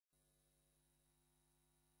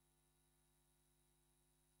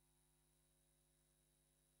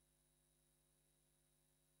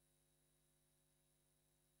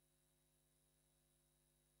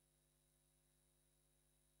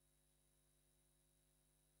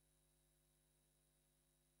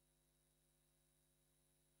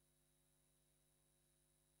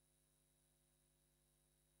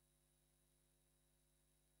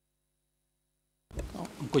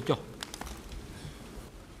The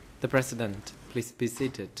President, please be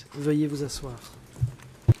seated. Veuillez vous asseoir.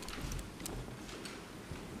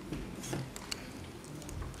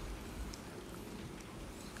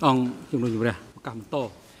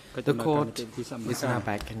 The court is now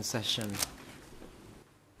back in session.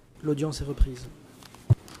 L'audience est reprise.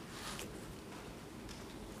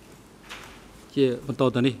 ជាបន្ត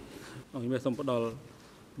ទៅនេះអង្គជំរះសូមផ្ដល់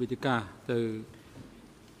វេទិកាទៅ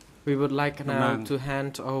We would like now to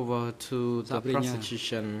hand over to the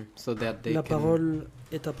prosecution so that they La can parole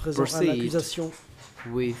est à présent à proceed l'accusation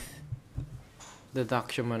with the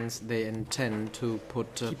documents they intend to put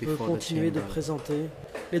qui peut before the continuer de chamber. présenter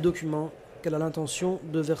les documents qu'elle a l'intention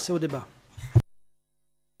de verser au débat.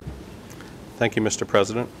 Thank you, Mr.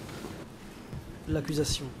 President.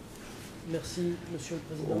 L'accusation. Merci, Monsieur le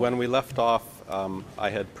Président. When we left off, I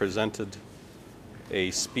had presented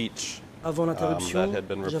a speech Avant l'interruption, that had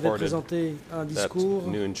been j'avais reported présenté un that discours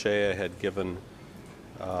Nuon Chea had given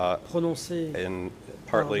prononcé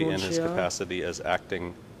partly Nuon in his Chea, capacity as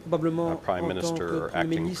acting probablement Prime en tant Minister que or Premier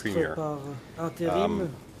acting ministre Premier. par intérim.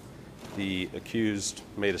 The accused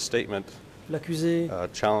made a statement L'accusé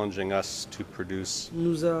challenging us to produce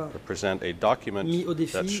nous a or present a document mis au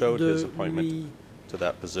that défi showed his de appointment lui to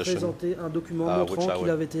that position. présenter un document which montrant I qu'il would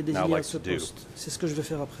avait été now désigné à like ce to do. poste. C'est ce que je vais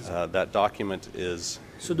faire à présent. That document is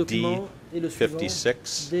Ce document est le suivant,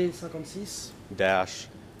 D56 D56 dash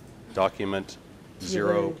document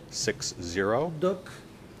 060, Doc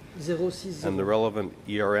 060. and the relevant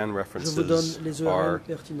ERN Je vous donne references les ERN are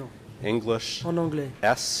pertinents. English En anglais,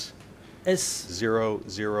 S S 000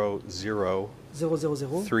 000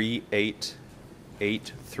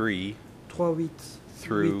 3883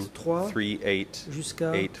 through 3883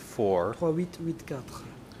 jusqu'à 3884, 3884.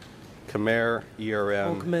 Khmer En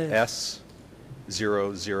ERN Khmer, S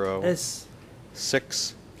 00 S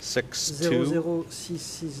 662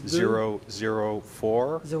 00662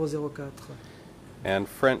 004, 004. and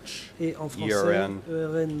French Et en français, ERN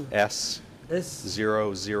ERN S S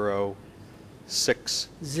 00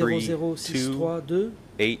 00632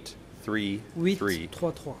 833.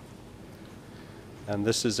 833. And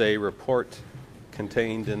this is a report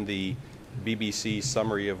contained in the BBC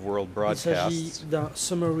Summary of World Il s'agit Broadcasts, d'un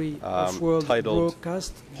summary of World titled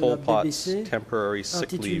Broadcast de Pol la Pot's BBC Temporary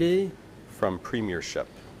Sick Leave intitulé from Premiership.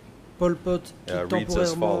 Pol Pot quitte reads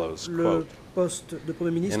as temporairement follows, le quote, poste de Premier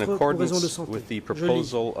In ministre pour raison de accordance santé. with the Je lis,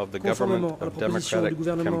 proposal of the government conformément à la of proposition du Democratic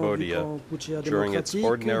gouvernement du Cambodia Kampuchea during its démocratique,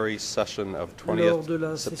 ordinary session of lors de 20th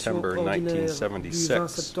la session September ordinaire du 20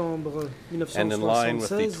 1976, septembre and in line with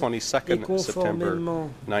the 1976 et 22nd September conformément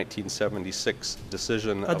 1976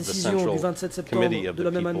 decision à of the décision Central du 27 Committee septembre of de the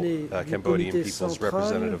la même année du Cambodian comité People's central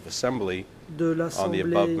Representative Assembly de on the l'Assemblée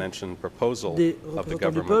above-mentioned proposal des of the représentants du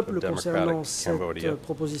government peuple of concernant Democratic Cambodia. cette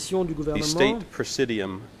proposition du The gouvernement. State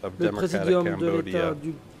Presidium of Le Democratic présidium de l'État Cambodia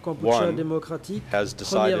du Kampuchea one, démocratique, has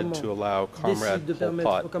decided premièrement, to allow Comrade décide de Pol permettre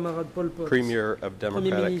au Pot, camarade Pol Pot, Premier of Premier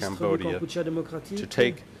Democratic ministre du Cambodia, Kampuchea to démocratique,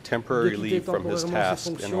 take temporary de quitter leave from his temporairement ses task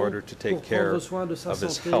in fonctions order to take pour care prendre soin de sa of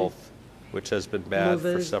his santé health, which has been bad for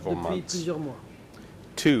mauvaise several depuis months. plusieurs mois.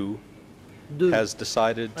 Two, Deux, has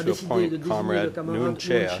decided a to décidé de appoint désigner le Comrade camarade Nuon Nuon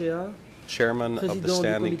Chea, Chea, Chairman of the président du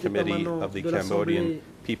Standing comité Committee permanent of the de Cambodian l'Assemblée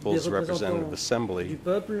People's des Representative représentants du Assembly,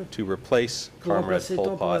 peuple, to replace pour Comrade remplacer Pol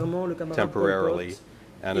temporairement Pot le camarade temporarily Pol Pot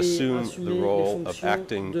and et assume assumer the les role of fonctions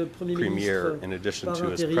acting de Premier Premier ministre in addition par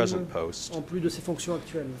to his intérim, present post. en plus de ses fonctions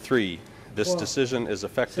actuelles. Three, this Trois, decision is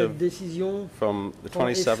effective Cette décision from the prend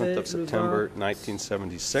 27th of effet le September 7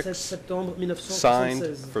 1976, septembre signed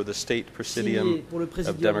 1976, for the State signé Presidium pour le of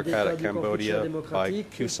présidium d'État Democratic du Kampuchea Cambodia by démocratique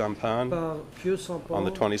Khieu Samphan par Khieu Samphan on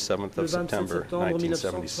the 27th le of 27 September septembre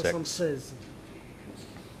 1976. 1976.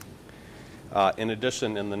 In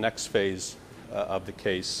addition, in the next phase of the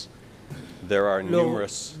case, there are Lors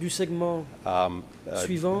numerous du segment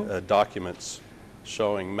suivant, documents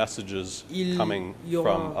showing messages il coming y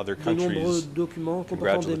aura from other de nombreux countries, documents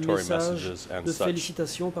comportant des congratulatory messages messages and de such,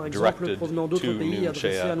 félicitations, par exemple, directed provenant d'autres to pays Nuon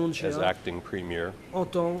adressés à Nuon Chea as Chea acting premier, en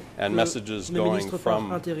tant and que messages Premier going ministre par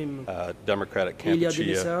from intérim. Democratic Et il y a des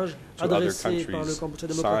Kampuchea messages to other adressés par le countries Kampuchea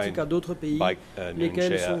démocratique signed à d'autres pays, by Nuon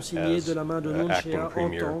lesquels Chea sont signés as de la main de Nuon acting Chea en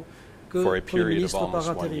premier tant que for a Premier period of ministre par almost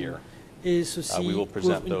 1 intérim. year. Et ceci We will couvre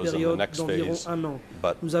present une those in the période next d'environ phase, 1 an.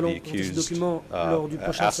 but Nous allons the présenter ces accused documents lors du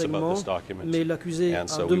prochain asked about segment, this document, mais l'accusé and a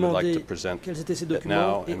so we would like demandé to present quels étaient ces it documents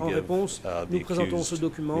now et and en give réponse, the nous présentons ce accused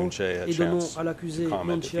document Nuon Chea a et donnons chance à l'accusé to comment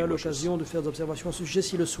Nuon if he Chea wishes. l'occasion de faire des observations à ce sujet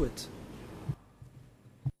s'il le souhaite.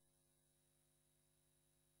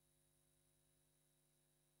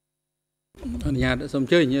 The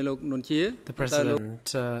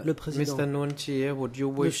President, Le Président. Mr. Nuon Chea, would you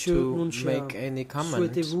wish Monsieur to Nuon Chea, make any comment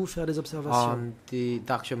souhaitez-vous faire des observations on the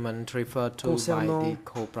document referred to by concernant the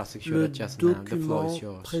co-prosecutor le just now? The floor document is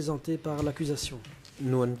yours. présenté par l'accusation?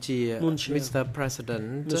 Nuon Chea, Nuon Chea. Mr.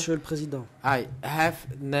 President, Monsieur le Président, I have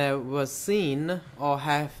never seen or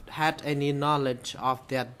have had any knowledge of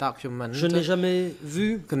that document je n'ai jamais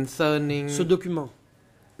vu concerning ce document.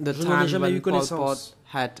 the Je n'en ai time jamais eu when Pol Pot connaissance.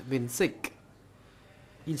 had been sick.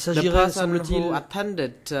 Il The s'agirait, person semble-t-il, who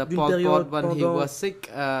attended d'une Pol Pot période when he pendant was sick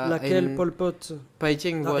laquelle in Pol Pot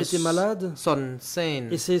Beijing a was été malade, Son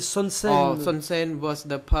Sen. et c'est Son Or Sen Son Sen was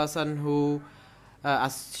the person who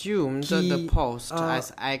assumed qui the post a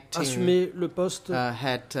as acting assumé le poste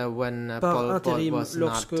head when par Pol Pot intérim was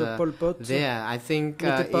lorsque not Pol Pot there. I think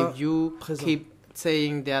n'était pas if you présent. keep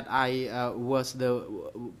saying that I was the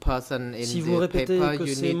person in Si vous the répétez paper, que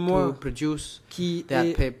you c'est need moi to produce qui that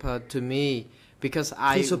ai paper to me because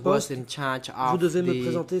I ce was poste, in charge vous of devez me the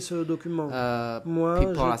présenter ce document. Moi,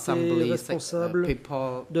 People j'étais Assembly, responsable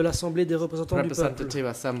People de l'Assemblée des représentants du peuple. Representative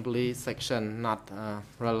Assembly section, not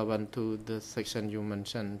relevant to the section you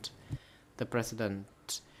mentioned. The President,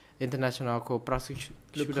 International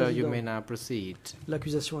Co-Prosecutor, you may now proceed.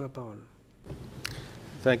 L'accusation a la parole.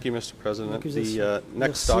 Thank you, Mr. President. The L'accusation.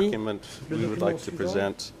 next Merci. document Le we would document like to suivant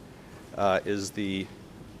present is the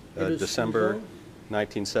est le December suivant.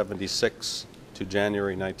 1976 to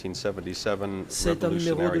January 1977 C'est un numéro de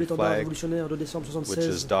revolutionary l'étendard flag, révolutionnaire de décembre which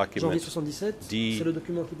is 76, document janvier 77. D C'est le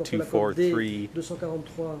document qui porte la code 243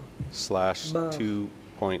 D243 slash Bar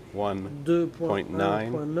 2.1.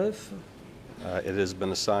 2.1.9. It has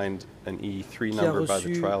been assigned an E3 Qui a number by the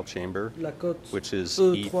reçu trial chamber, La cote which is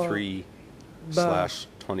E3 E3 bar slash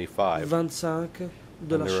 25. 25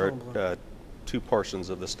 de And la there Chambre. are two portions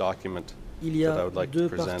of this document Il y that I a would like deux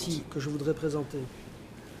to present. parties que je voudrais présenter.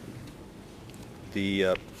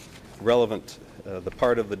 The relevant, the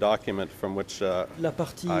part of the document from which La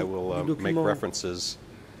partie I will du make document references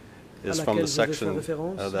is à from the laquelle je vais faire section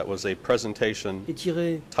référence that was a presentation est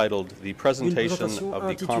tirée titled The d'une Presentation présentation of the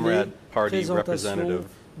intitulée Comrade Party Présentation Representative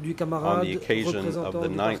du on camarade the occasion of représentant the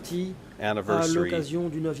du 9th parti à anniversary l'occasion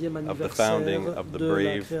du 9e of the founding anniversaire of the de la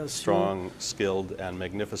brave, création strong, skilled, and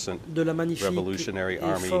magnificent de la magnifique Revolutionary et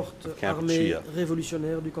Army forte of armée Kampuchea.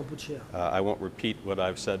 révolutionnaire du Kampuchea. I won't repeat what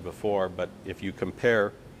I've said before, but if you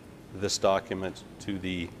compare this document to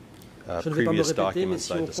the Je ne vais pas me previous répéter, mais documents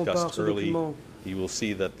si I on compare discussed ce early, document you will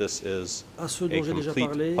see that this is à ceux a dont j'ai déjà complete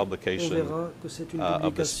parlé, on publication verra que c'est une of the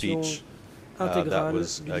publication speech that intégrale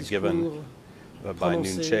was du given discours by Nuon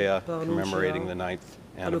prononcé Chea par Nuon commemorating Chea the 9th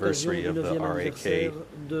à l'occasion anniversary du of the 9e RAK, anniversaire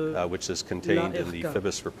de which is contained in the l'ARK.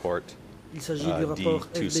 FIBIS report Il s'agit du rapport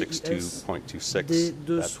FBIS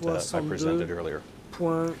D262.26 that I presented earlier.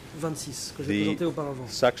 D262.26 que j'ai The présenté auparavant.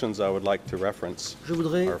 sections I would like to reference Je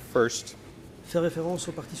voudrais are first faire référence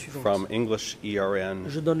aux parties suivantes. from English ERN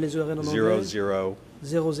Je donne les ERN en anglais. 00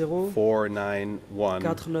 00 491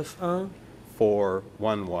 491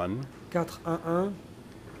 411, 411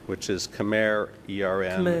 which is Khmer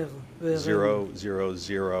ERN Khmer ERN 000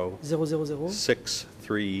 000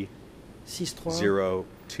 63 63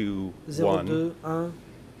 021, 021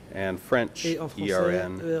 and French et en français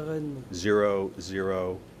ERN ERN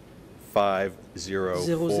 00504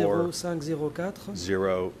 00504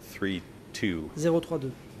 032.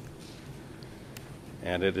 032.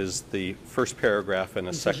 And it is the first paragraph in a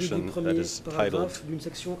Il s'agit du section that premier is titled paragraphe d'une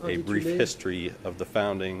section A Brief intitulée History of the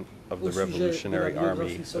Founding of au the sujet de la Revolutionary Army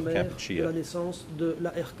biographie of sommaire de la Kampuchea. naissance de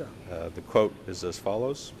l'ARK. The quote is as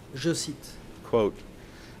follows, Je cite. quote,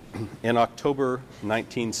 in October Au mois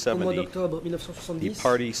 1970, d'octobre the 1970,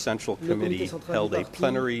 Party Central le comité Committee central held du a parti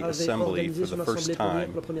plenary avait assembly organisé for the son first assemblée plénière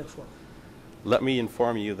time. pour la première fois. Let me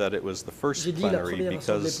inform you that it was the first J'ai dit la plenary première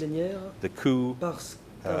assemblée because plénière the coup parce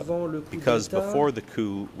qu'avant le coup because d'État, before the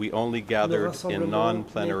coup, we only le gathered in rassemblement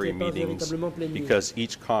non-plenary n'était pas meetings véritablement plénier. because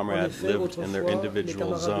each En comrade effet, lived in their autrefois, les individual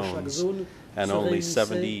camarades de chaque zones, zone and se only réunissaient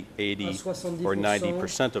 70, 80, à 70% or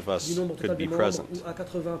 90% of us du nombre could total be des membres present. ou à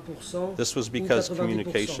 80% This was ou because 90%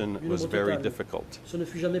 communication du was nombre very total. difficult. Ce ne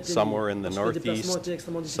fut jamais plénier, Some were in the parce que les déplacements northeast, étaient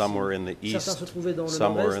extrêmement difficiles. some were in the Certains se east, trouvaient dans le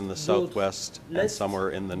some were nord-est, in the d'autres southwest, and l'est, some were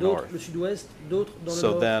in the d'autres north. le sud-ouest, d'autres dans le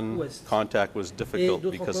So then, nord-ouest. contact was difficult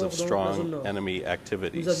d'autres because of encore dans la zone strong nord. enemy Nous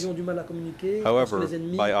activities. avions du mal à communiquer parce que However, les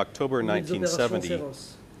ennemis by October menaient des opérations 1970,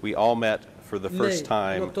 féroces. we all met for the first Mais,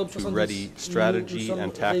 en time octobre to 70, ready nous strategy sommes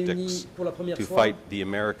and réunis tactics pour la première to fois fight the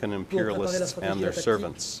American pour préparer la imperialists stratégie and et la their tactique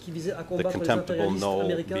servants, qui visait à the combattre les contemptible impérialistes Knoll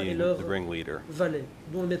américains et being leurs the ringleader. valets,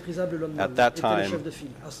 dont le méprisable Lon At Nol that était le time, chef de file.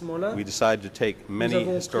 À ce moment-là, We decided to take many avons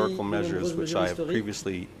pris historical de measures nombreuses which mesures I have historiques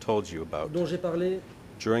previously told you about. dont j'ai parlé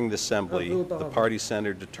During the assembly, the auparavant. party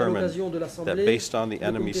center À determined l'occasion de that l'Assemblée, based on the le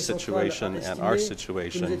enemy's comité central situation a and our estimé que nous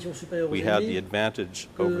situation, étions supérieurs aux we had the ennemis, advantage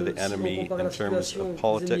que over the si on enemy comparait in la terms situation of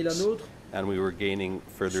des ennemis et la politics, nôtre, and we were gaining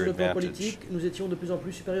further sur le plan advantage. politique, nous étions de plus en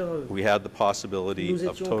plus supérieurs à eux. We had the possibility Nous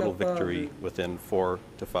of étions total capables victory within 4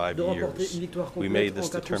 to 5 de remporter years. une victoire We complète made en this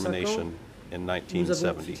 4 ou 5 ans. determination in Nous avons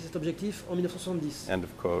 1970. fixé cet objectif en 1970. End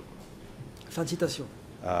of quote. Fin de citation.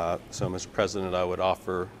 So, Mr. President, I would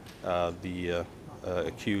offer the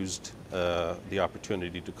accused the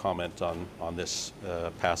opportunity to comment on this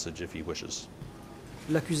passage if he wishes.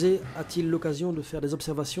 L'accusé a-t-il l'occasion de faire des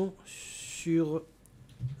observations sur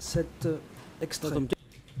cet extrait?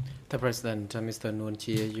 The President, Mr. Nuon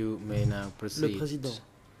Chea, you may now Le proceed. président.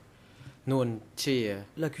 Nuon Chea.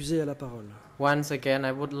 L'accusé a la parole. Once again,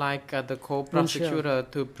 I would like the co-prosecutor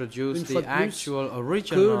to produce Une fois the de plus, actual Que le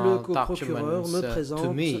original coprocureur documents me to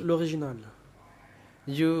présente me. l'original.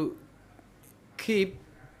 You keep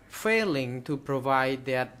failing to provide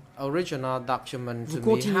that original document Vous to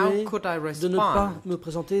me. How continuez could I de ne pas respond? me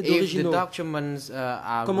présenter If the d'originaux. documents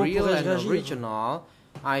are Comment real pourrais-je and réagir? original,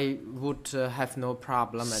 I would have no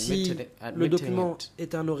problem Si le admitting document it.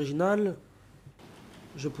 est un original,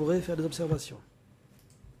 je pourrais faire des observations.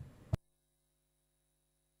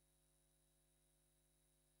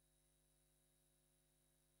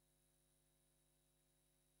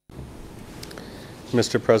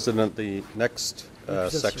 Mr. President, the next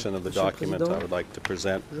L'accusation. section of the Monsieur le document I Président, would like to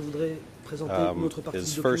present Je voudrais présenter une autre partie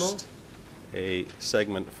is du document. first a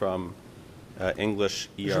segment from English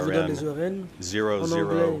Je vous donne les ERN ERN. En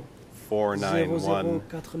anglais, 00491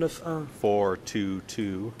 00491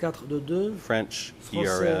 422, 422. French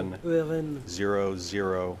Français ERN ERN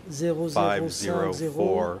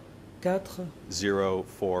 00504 4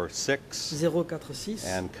 046, 046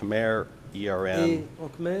 and Khmer et ERN en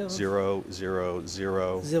Khmer 000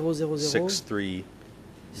 000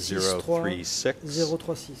 63036,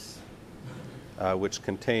 036. Which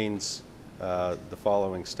contains the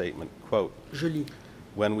following statement, quote, Je lis.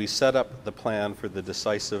 when we set up the plan for the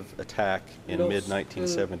decisive attack in Lorsque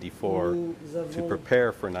mid-1974 nous to avons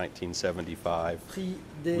prepare for 1975, pris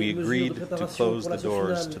des we mesures agreed de to préparation close pour the l'assaut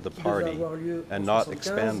doors final to the qui devait party avoir lieu en and not 75.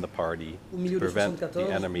 expand the party Au to milieu de prevent the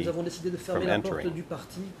 1974, enemy nous avons décidé de fermer from la porte entering. du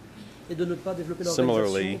parti et de ne pas développer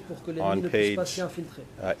Similarly, l'organisation pour que l'ennemi on ne puisse pas page s'y infiltrer.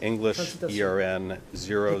 English Fin de citation. ERN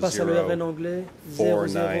Je passe à l'ERN anglais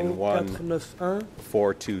 491 00491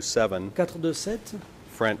 427, 427,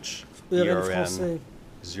 French ERN ERN français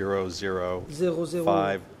 00 00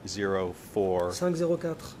 504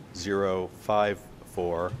 504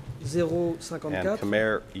 054, and 054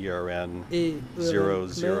 Khmer ERN et ERN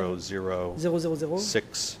 000 000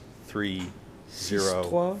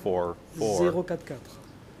 63044. 044.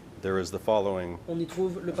 There is the following On y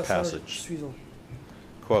trouve le passage passage. suivant.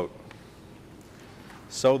 quote.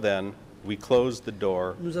 So then, we closed the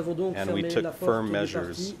door Nous avons donc and we fermé took la firm porte du measures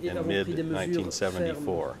parti et in avons pris des mesures fermes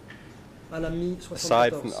mid-1974. à la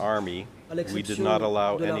Aside from mi-74. the Army, À we did l'exception not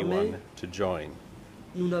allow de l'armée, anyone to join.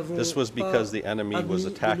 Nous n'avons This was pas because the enemy was admis de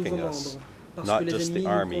attacking nouveaux us, membres, parce not que les just the ennemis nous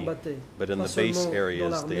Army, combattaient, but in pas the base seulement dans areas,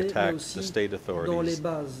 they l'armée, mais attacked aussi the state dans les authorities.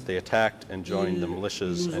 bases. They attacked and joined the Ils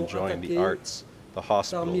militias nous ont and joined the attaqués arts, the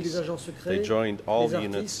Parmi les hospitals. agents secrets, They joined all les the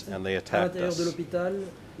units artistes, and they à attacked l'intérieur de us. l'hôpital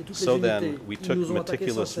et toutes So les then, unités, we ils took nous ont attaqués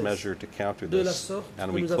sans meticulous cesse. measure to counter De la this, sorte and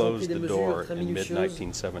que we nous avons pris closed des the mesures door très in minutieuses en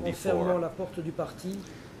fermant mid-1974. la porte du parti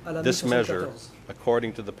à la This measure, mi-74.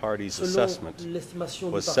 according to the party's Selon assessment, l'estimation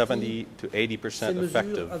du was parti, 70 to 80% ces mesures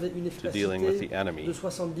effective avaient une to dealing with the efficacité enemy. de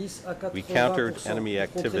 70 à 80% We countered enemy pour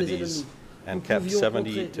contrer les activities ennemis. and Nous kept pouvions 70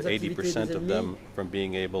 contrer to les activités 80% des of ennemis them from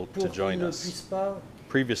being able to pour qu'ils join ne us. puissent pas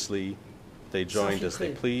Previously, they joined as they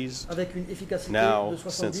s'infiltrer pleased. avec une efficacité Now, de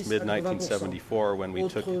since 70 à 80%. mid-1974, when we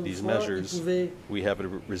took these Autrefois, ils measures, pouvaient we have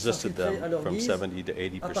resisted s'infiltrer à them leur from guise. 70 to À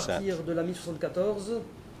 80%. partir de la mi-74,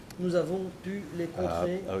 nous avons pu les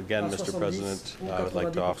contrer Again, à Mr. 70 President, ou I would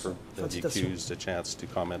like to 90%. offer Fin de the citation. accused a chance to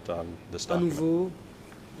comment on this À document. nouveau,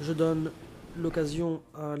 je donne l'occasion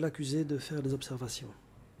à l'accusé de faire des observations.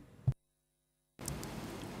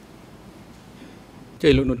 ជ័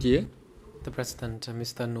យលោកនុតជា The President,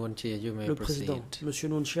 Mr. Nuon Chea, you may Le président, proceed. Monsieur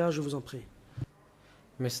Nonchia, je vous en prie.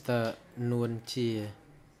 Mr. Nuon Chea,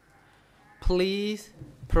 please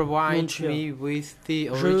provide Nuon Chea, me with the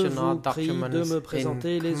Je original vous prie documents de me in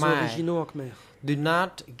présenter les Khmer. originaux en Khmer. Do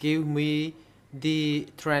not give me the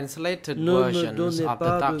translated Ne me versions donnez of the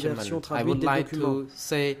pas de version document. I traduite would des like documents. to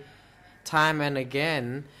say time and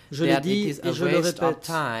again Je l'ai that dit it is a et je le waste of répète,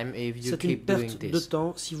 time if you c'est une keep doing perte de this.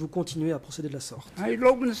 temps si vous continuez à procéder de la sorte. ហើយ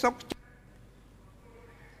លោកមិនសុខ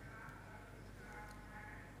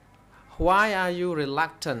Why are you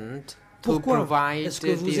reluctant to Pourquoi provide est-ce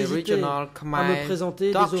que vous the hésitez original à me Khmer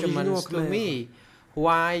présenter des originaux en documents to khmer? me?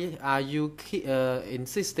 Why are you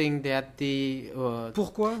insisting that the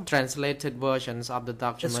Pourquoi translated versions of the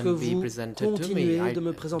est-ce que document be vous presented to me? continuez I de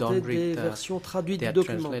me présenter don't des read versions traduites du their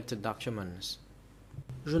document? translated documents.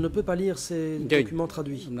 Je ne peux pas lire ces Okay. documents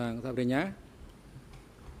traduits. តំណាងសាប្រញ្ញា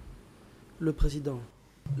Le président.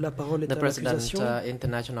 La parole est The à President, l'accusation.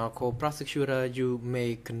 International Co-Prosecutor, you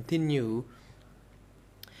may continue,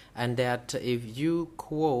 and that if you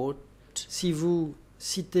quote Si vous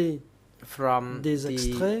citez from des the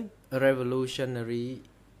extraits revolutionary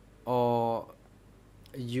or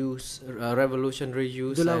revolutionary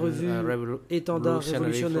use de la and revue Étendard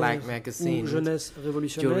revolutionary révolutionnaire flag ou magazine Jeunesse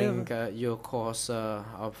révolutionnaire, during your course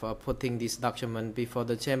of putting this document before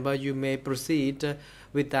the chamber, you may proceed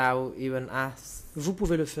without even vous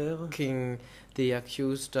pouvez le faire asking the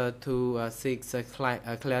accused to seek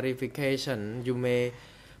a clarification. You may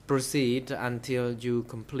proceed until you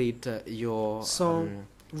complete your sans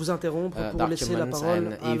vous interrompre pour laisser la documents, parole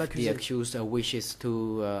and à if the l'accusé. accused wishes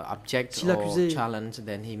to object Si or l'accusé challenge,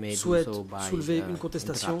 then he may do souhaite so by soulever une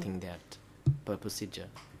contestation, interrupting that procedure.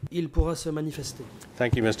 Il pourra se manifester.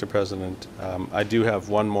 Thank you, Mr. President. I do have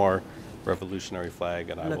one more revolutionary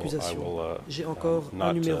flag, and I L'accusation. will J'ai encore un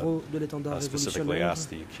not numéro de l'étendard specifically révolutionnaire. ask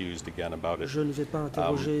the accused again about it. Je ne vais pas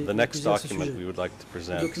interroger The next l'accusé à ce document sujet. we would like to Le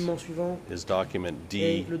present document suivant is document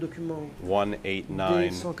est le document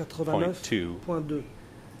D189.2. D189.2.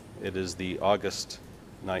 It is the August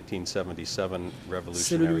 1977 C'est le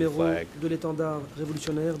revolutionary numéro flag, de l'étendard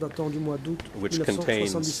révolutionnaire datant du mois d'août which contains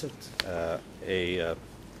 1977.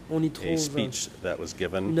 On y a trouve speech that was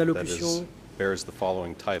given une that allocution bears the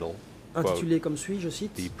following title, quote, intitulée comme suit, je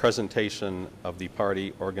cite, "The presentation of the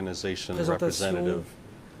party organization Présentation representative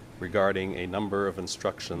regarding a number of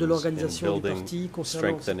instructions de in l'organisation du building, parti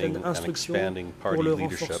concernant strengthening certaines and instructions expanding pour party le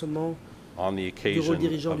leadership renforcement on the du occasion rôle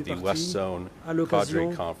dirigeant du of the West parti Zone à Cadre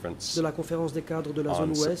l'occasion Conference de la conférence des cadres de la on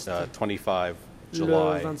zone ouest 25 le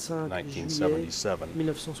July 25 juillet 1977.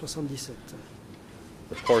 1977.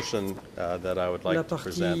 The portion that I would La like to partie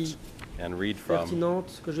present and read from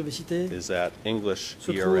pertinente que je vais citer is at English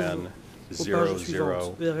se trouve ERN aux pages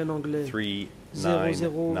suivantes. ERN anglais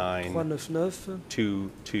 00399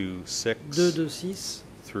 226 226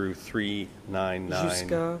 through 399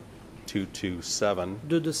 jusqu'à 227.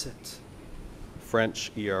 227.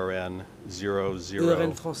 French ERN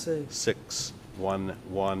ERN français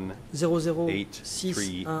 00611 00611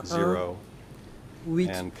 830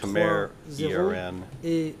 and Khmer 830 ERN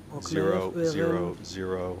et en Khmer ERN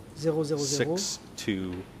 000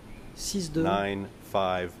 00062 62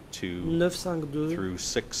 952 952 through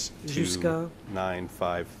jusqu'à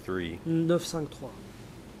 62953. 953.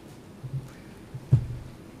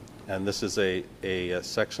 And this is a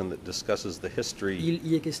section that discusses the history Il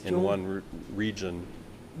y est in question one region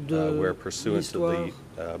de where pursuant to l'histoire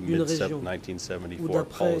the d'une région où mid-1974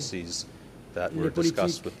 d'après policies that les were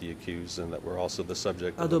discussed politiques with the accused and that were also the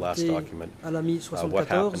subject of the last adopté document, à la what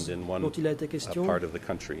happened mi-74 in one dont il a été question part of the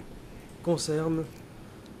country. concerne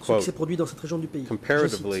ce Quote, qui s'est produit dans cette région du pays. Je cite,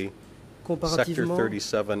 Comparatively, Sector comparativement,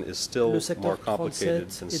 37 is still le secteur more complicated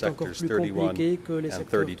 37 than est encore sectors plus 31 compliqué que les and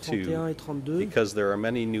secteurs 32 31 et 32 because there are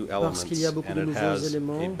many new parce qu'il y elements a beaucoup and de it nouveaux has a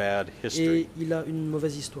éléments bad et history. il a une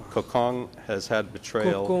mauvaise histoire. Kokong has had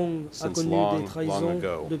betrayal Kokong a since connu des long trahisons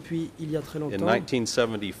ago. depuis il y a très In longtemps.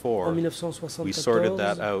 1974, En we sorted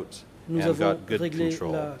that 1974, out nous and avons got good réglé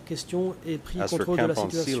control. la question et pris As for contrôle de la Kampong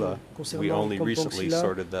situation. Sila, we Concernant only Kampong recently Sila,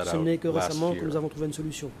 sorted that ce out n'est que last récemment que year. nous avons trouvé une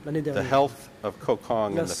solution, l'année The dernière. health of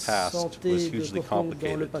Kokong La in the past santé was de hugely Kokong dans le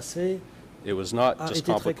complicated. passé It was not a just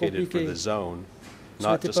été très complicated for compliqué. the zone, Ce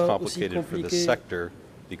not n'était just pas aussi complicated for the compliqué sector.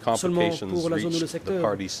 The seulement complications pour la zone ou le reached the secteur.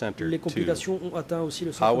 party center Les too. complications ont atteint aussi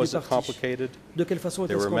le How centre was du it parti. complicated? De quelle façon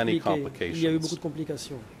There était-ce were many compliqué? Il y a eu complications. beaucoup de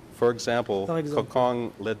complications. For example, Par exemple,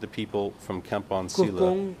 Kokong led the people from Kampong Sila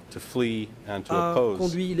Kokong to flee and to a oppose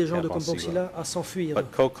conduit les gens de Kampong Kampong Sila. Sila à s'enfuir.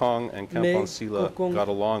 But Kokong and Mais Kampong Sila Kokong got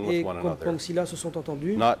along with et one another. Kampong Sila se sont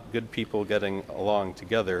entendus. Not good people getting along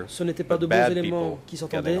together, Ce n'étaient pas de but bons bad éléments people qui getting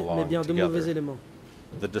s'entendaient, mais along bien de mauvais together. éléments.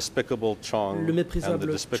 The despicable Chong Le and the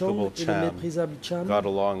méprisable despicable Chong et le Chan méprisable Cham got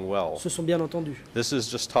along well. se sont bien entendus. This is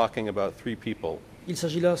just talking about three people. Il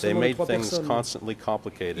s'agit là They seulement de made trois things personnes, constantly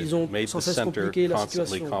complicated, Ils ont made sans the cesse center compliqué la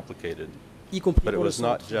constantly situation. complicated. y compris But it pour le was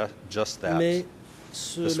not centre. just that. Mais This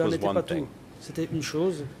cela was n'était one pas thing. tout. C'était une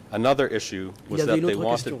chose. Another issue Il y was avait that une they autre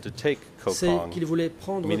wanted question. to take C'est qu'ils Kokong, voulaient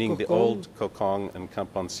prendre meaning the Kokong, old Kokong and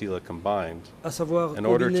Kampong Sila combined, à savoir in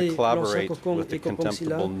order combiner to l'ancien collaborate Kokong with the et Kompong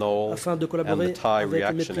Sila, contemptible Knoll afin de and collaborer the Thai avec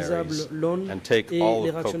le méprisable reactionaries Lon and take et all les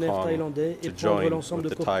of réactionnaires Kokong thaïlandais et to prendre join l'ensemble de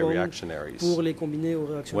with the Thai Kokong reactionaries. pour les combiner aux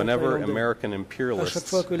réactionnaires Whenever thaïlandais. American À chaque imperialists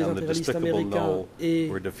fois que les and the impérialistes despicable américains Knoll et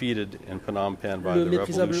were defeated in Phnom Penh by le the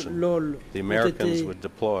méprisable revolution, LOL the ont Americans été would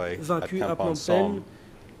deploy at vaincus à Kampong Phnom Som Penh.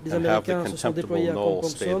 Les and have the Américains se sont déployés à contemptible Knoll Kompong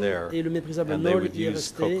stay Som there, et le méprisable and they Knoll would y est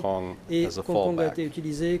use resté Kokong et as a Kokong a fallback. été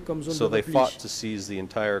utilisé comme zone So de they repli. fought to seize the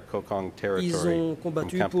entire Kokong Ils territory ont from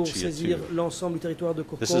combattu pour Kampuchea saisir II. l'ensemble du territoire de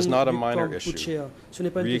This is not a Kokong minor du issue. Kampuchea. Ce n'est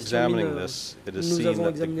pas une question Re-examining mineure. this, it is Nous seen avons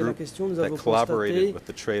that the examiné la group question, nous that avons collaborated constaté with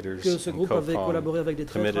the traitors que ce in groupe avait collaboré Kokong avec des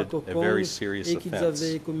traîtres à committed a Kokong very serious et qu'ils offense.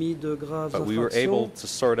 avaient commis de graves But we were able infractions, to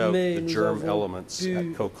sort out mais the nous germ avons elements pu at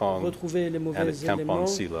Kokong retrouver les and mauvais at Kampong éléments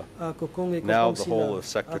Sila. à Kokong et Now Kompong the whole Sila. of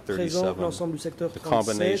Sector À présent, 37, l'ensemble du secteur the 37,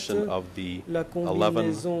 combination of the la 11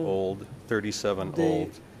 combinaison old, 37 des old,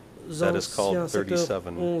 that is called anciens secteurs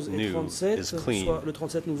 37 11 et new, 37, is clean, soit le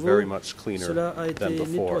 37 nouveau, very much cleaner cela a été than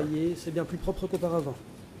before. nettoyé, c'est bien plus propre qu'auparavant.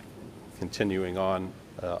 Continuing on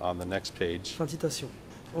the next page, Fin de citation.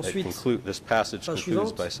 Ensuite, this passage page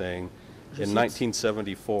concludes suivante, by saying, je in cite,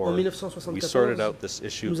 1974, en we sorted 1974, out this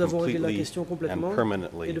issue nous avons réglé la completely question complètement and et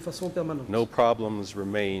permanently. de façon permanente. No problems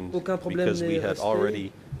remained Aucun problème because we n'est had resté already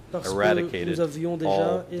parce que eradicated nous avions all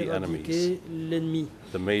déjà the enemies. éradiqué l'ennemi.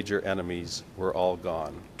 The major enemies were all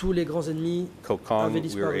gone. Tous les grands ennemis Kokong, avaient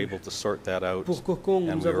we were disparu. able to sort that out, Pour Kokong,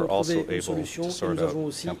 and nous we were avons also trouvé une able solution to et sort nous avons out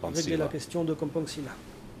aussi Kampong réglé la Sila. question de Kompong Sila.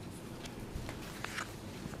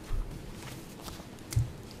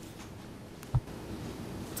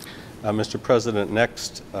 Mr. President,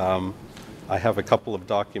 next, I have a couple of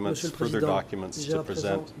documents, Monsieur le further Président, documents j'ai to à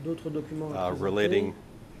présent present d'autres documents à présenter, relating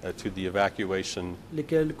to the evacuation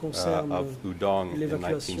lesquels concernent of Udong in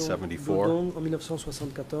l'évacuation 1974. d'Udong en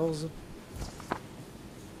 1974.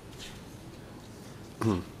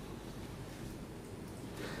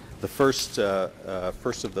 The first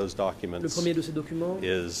of those Le documents premier de ces documents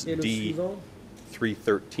is est le suivant,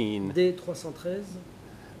 D313/1.2.38.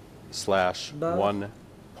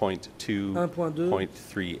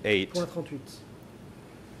 D313.1.2.38.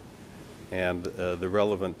 And the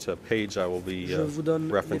relevant page I will be Je vous donne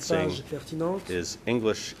les referencing pages pertinentes. is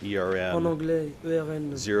English En ERN anglais,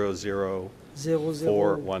 ERN 00412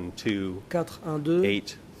 00412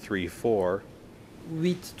 834,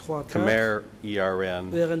 834 Khmer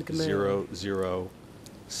ERN ERN Khmer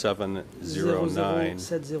 00709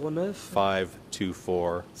 00709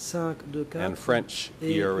 524, 524 and French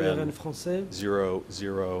et ERN ERN français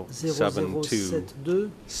 0072 0072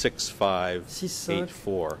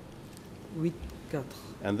 6584. 84.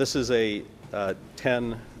 And this is a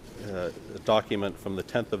document from the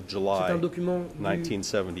 10th of C'est July un document du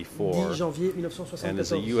 1974 10 janvier and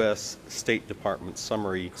is a 1974. U.S. State Department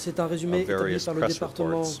summary C'est un résumé of various établi par le press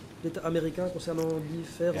département reports. d'État américain concernant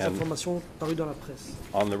diverses And informations parues dans la presse.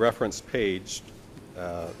 On the reference page,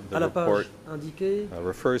 À the la report page indiquée,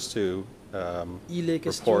 refers to il est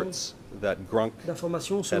question reports that Grunk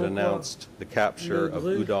d'informations had selon quoi announced the capture le of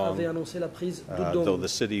GRUNC avait Udong, annoncé la prise though d'Udong, the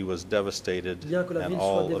city was devastated bien que la and ville soit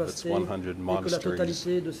all of its dévastée 100 et que la monasteries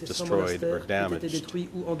totalité de ces 100 destroyed or monastères ait été damaged, détruits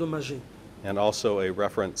ou endommagés. and also a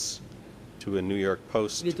reference to a New York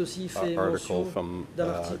Post Il est aussi fait article mention from d'un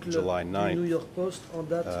article July du 9th New York Post en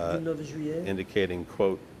date du 9 juillet, indicating,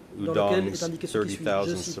 quote, dans lequel Udong's est indiqué ce qui suit, 30,000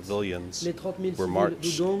 je cite, civilians les 30 000 were civils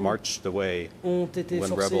d'Udong marched away ont été when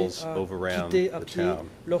forcés rebels à overran quitter à the pied town.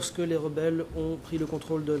 lorsque les rebelles ont pris le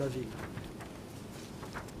contrôle de la ville.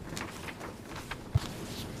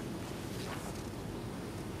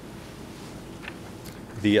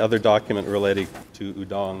 The other document relating to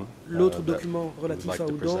Udong L'autre that document we would relatif like à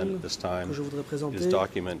to present Udong at this que time je voudrais is présenter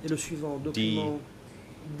document est le suivant, document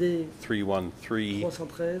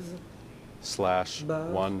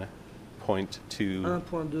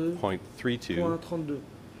D313/1.2.32, D313/1.2.32,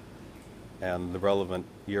 and the relevant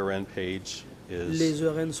ERN page is les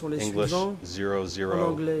ERN sont les English suivants, en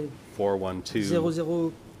anglais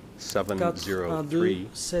 00412 703, 00412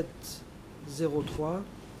 703,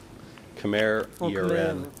 Khmer en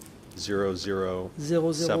ERN Khmer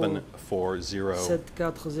 00740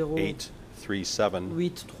 740 837,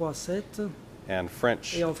 837 and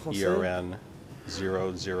French et en français ERN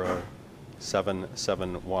 00771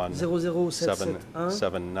 00771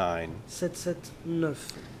 779. 779.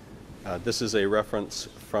 This is a reference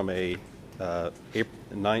from a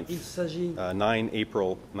Il s'agit 9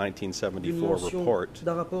 April d'une 1974 mention report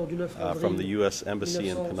d'un rapport du 9 from the avril U.S. Embassy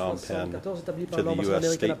in Phnom Penh 1974 établi par to the l'ambassade U.S.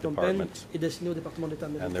 américaine à State Phnom Penh Department. et destiné au département d'État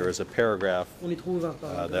And there américain. is a paragraph On y trouve un that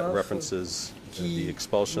paragraphe references the qui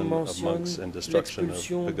expulsion of monks mentionne and destruction of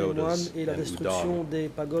l'expulsion des moines pagodas et la in destruction Udon des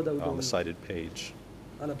pagodes à on Udon, the cited page.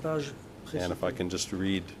 à la page And if I précitée. can just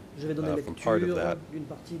read Je vais donner from part of lecture that. d'une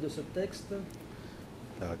partie de ce texte.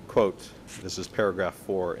 Quote, this is paragraph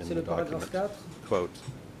 4 in C'est the le paragraphe document. 4. Quote,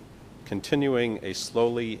 continuing a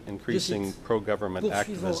slowly increasing pro-government Poursuivant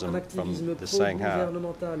activism un from activisme the Sangha,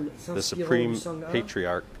 pro-gouvernemental the s'inspirant supreme du Sangha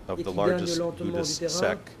patriarch et of qui the gagne largest lentement du Buddhist terrain,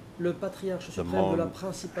 sect, le patriarche the suprême de la Mon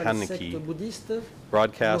principale Hanaki, secte bouddhiste,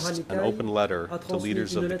 broadcast an Mohanikai, open letter a to transmis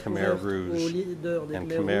leaders une of the lettre Khmer ouverte aux Rouge leaders des and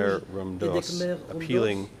Khmer Khmer Rouges et des Rumdos, Khmer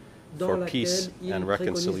appealing Rumdos, dans for laquelle peace il and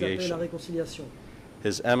préconise l'appel à la reconciliation. réconciliation.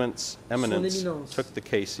 His Eminence Éminence took the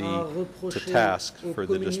KC a to reproché task aux for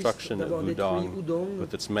the communistes destruction of d'avoir détruit Udon Udon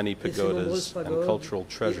with its many et ses nombreuses pagodas and pagodes cultural et autres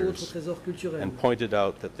treasures, trésors culturels, and pointed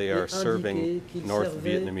out that they et are indiqué serving qu'ils North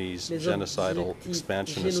servaient Vietnamese les genocidal objectifs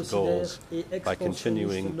expansionist génocidaires goals et by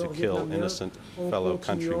continuing expansionnistes to kill nord-vietnamiens innocent en fellow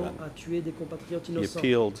continuant countrymen. à tuer des compatriotes He innocents.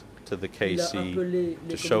 appealed to the Il a KC appelé to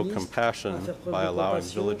les show communistes compassion à faire preuve by de allowing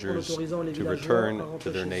compassion en villagers autorisant les to villageois return à to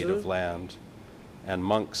rentrer their chez native eux land and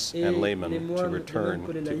monks et and les laymen to moines, de même return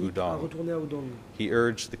que les to laïcs, à Udon. retourner à Udon. He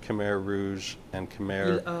urged the Khmer Rouge and Il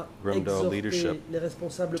Khmer a Rumdo exhorté leadership les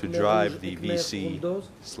responsables to Khmer drive Rouge the et Khmer Rumdos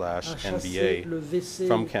à chasser VC/NVA le VC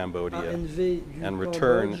from à Cambodia NV du and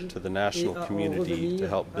return Cambodge to the et national à en community to revenir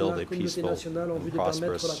help à build la a communauté peaceful nationale en vue and de permettre la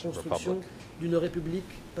prosperous construction republic. d'une république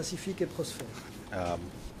pacifique et prospère.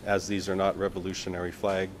 As these are not revolutionary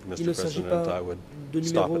flag, Il Mr. ne s'agit President, pas I would de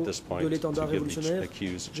stop numéro at this point de to l'étendard give the révolutionnaire.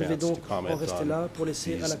 accused a Je vais chance to donc en comment rester on là pour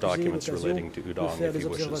laisser à these l'accusé documents l'occasion relating to de Udon faire if des he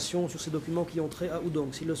wishes. observations sur ces documents qui ont trait à Udon,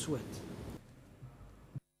 s'il le souhaite.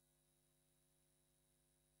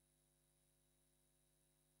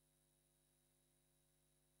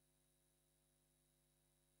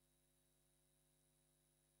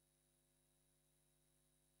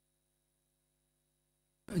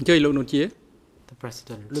 The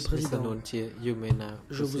President, Le président. Mr. Nuon Chea, you may now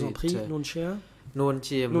Je vous en prie, proceed. Nuon Chea. Nuon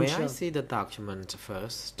Chea, Nuon may Chea. I see the document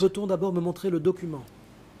first? Peut-on d'abord me montrer le document?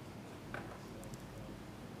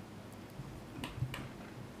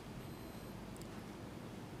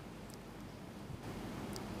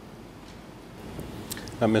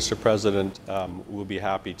 Mr. President, we'll be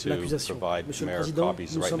happy to L'accusation. provide Monsieur le Khmer Président,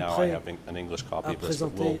 copies. nous Right sommes now, I prêts have an English copy à of this, but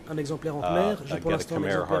présenter we'll un exemplaire en khmer. J'ai pour get a l'instant un Khmer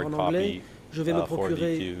exemplaire hard en anglais. copy Je vais me for the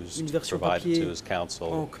procurer accused, une version provide it to papier his counsel,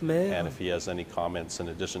 en khmer. and if he has any comments in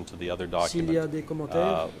addition to the other S'il y a document, des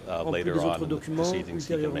commentaires, en plus later des on autres in the documents, proceedings,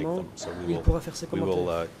 he can make ultérieurement, them. So il pourra faire ses we will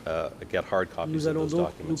commentaires. get hard copies Nous of allons those donc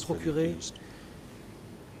nous documents for the procurer accused.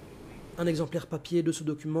 un exemplaire papier de ce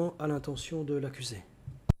document à l'intention de l'accusé.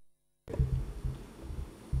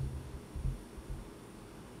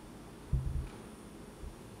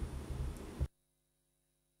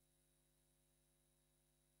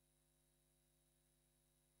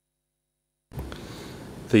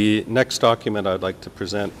 The next document I'd like to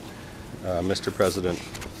present, Mr. President,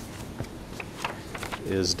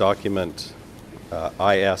 is document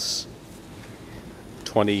IS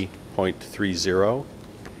 20.30.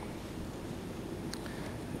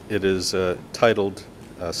 It is titled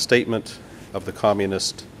Statement of the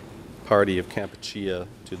Communist Party of Kampuchea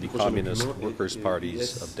to the Communist Workers'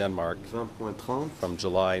 Parties of Denmark 20.30, from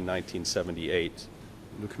July 1978,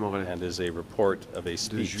 document relatif and is a report of a de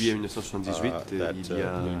speech juillet 1978. that Il y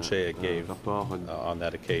a Nuon Chea un gave rapport on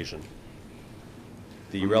that occasion.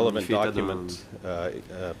 The On relevant fait état document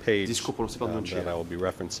page discours prononcé par Nuon Chea. that I will be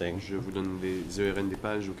referencing Je vous donne les ERN des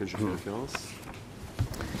pages auxquelles je fais référence.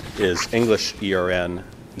 is English ERN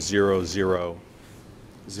 00 00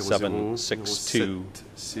 762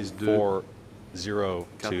 62 402,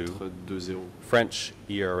 420 French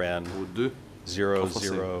ERN 02 00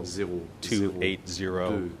 0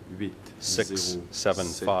 280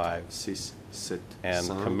 675, 6 7 and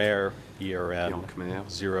 5 Khmer et ERN en Khmer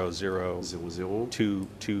 00 00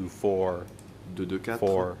 224 224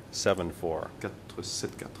 474.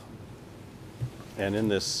 474. And in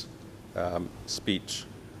this speech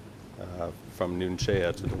from Nuon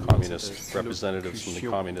Chea to the communist representatives from the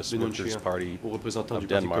Communist Workers' Party aux représentants of du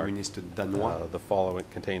Parti Denmark, communiste danois, the following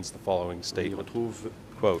contains the following on y statement. retrouve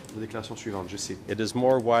Quote, la déclaration suivante, je cite. "It is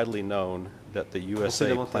more widely known that the On sait USA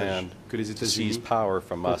davantage planned que les to seize États-Unis power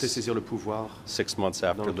from comptaient us saisir le pouvoir 6 months dans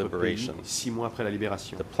after notre pays liberation. 6 mois après la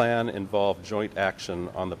libération. The plan involved joint action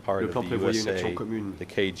on the part Le of plan the prévoyait une action USA, commune the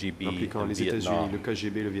KGB, impliquant and les États-Unis, le Vietnam.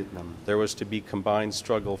 KGB et le Vietnam. There was to be combined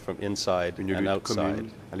struggle from inside Une and lutte outside,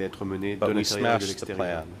 commune allait être menée de but we l'intérieur et de smashed the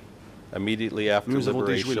l'extérieur. plan. Immediately after Nous avons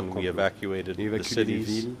déjoué leur liberation, we complot evacuated et the évacué les cities.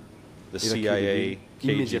 villes, The évacué les CIA, villes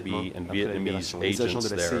immédiatement KGB, and après la Vietnamese libération. Les agents de agents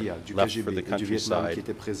la there CIA, du left for KGB the et du Vietnam qui countryside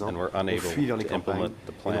étaient présents and were ont unable fui vers les to campagnes implement the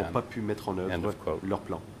et n'ont plan. pas pu mettre en End œuvre of quote. leur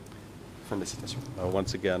plan. Fin de la citation.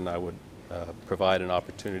 Once again, I would provide an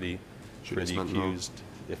opportunity Je for laisse the maintenant accused,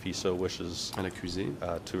 if he so wishes, à l'accusé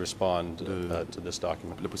to respond de- to this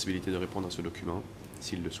document. la possibilité de répondre à ce document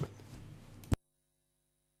s'il le souhaite.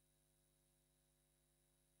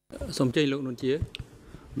 សូមអញ្ជើញលោកនួនជា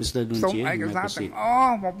Mr. សូម Nunchie, ឯក you may សារទាំង proceed. អ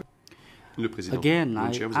ស់មក Le président. Again, I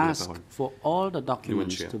Nunchia, vous avez la ask parole. for all the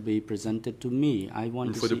documents Nunchia. to be presented to me. I want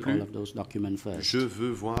Une to fois de see plus, all of those documents first. Je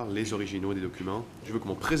veux voir les originaux des documents. Je veux qu'on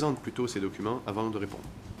me présente plutôt ces documents avant de répondre.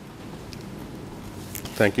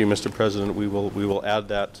 Thank you, Mr. President. We will add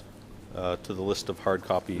that to the list of hard Le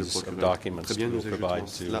copies of procureur. documents Très bien, we nous will provide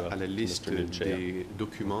ajoutons to cela à la liste Mr. Nunchia. des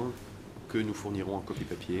documents que nous fournirons en copie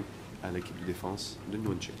papier à l'équipe de défense de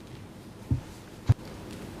Nunchia.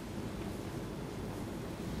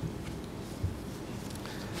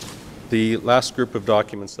 The last group of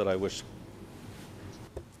documents that I wish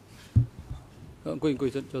អង្គុយចូ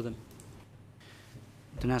លសិន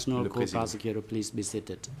International Le président. Co-Prosecutor, please be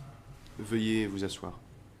seated. Veuillez vous asseoir.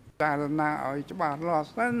 តាណាឲ្យច្បាស់លាស់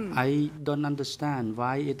សិន I don't understand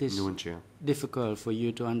why it is Nunchia. difficult for you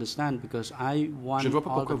to understand because I want Je ne vois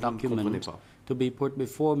pas all pourquoi the vous ne comprenez documents pas. to be put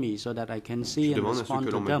before me so that I can see Je and demande à ce respond que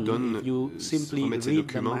to l'on me them. donne, If you simply remette ces read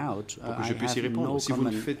them documents out, pour que I je puisse y have répondre. no Si vous ne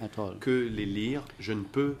comment faites at all. que les lire, je ne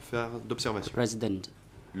peux faire d'observation. President,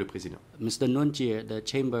 Le président. Mr. Nunchie, the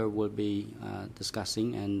chamber will be discussing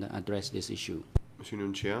and address this issue. Monsieur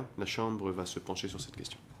Nunchia, la Chambre va se pencher sur cette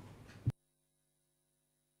question.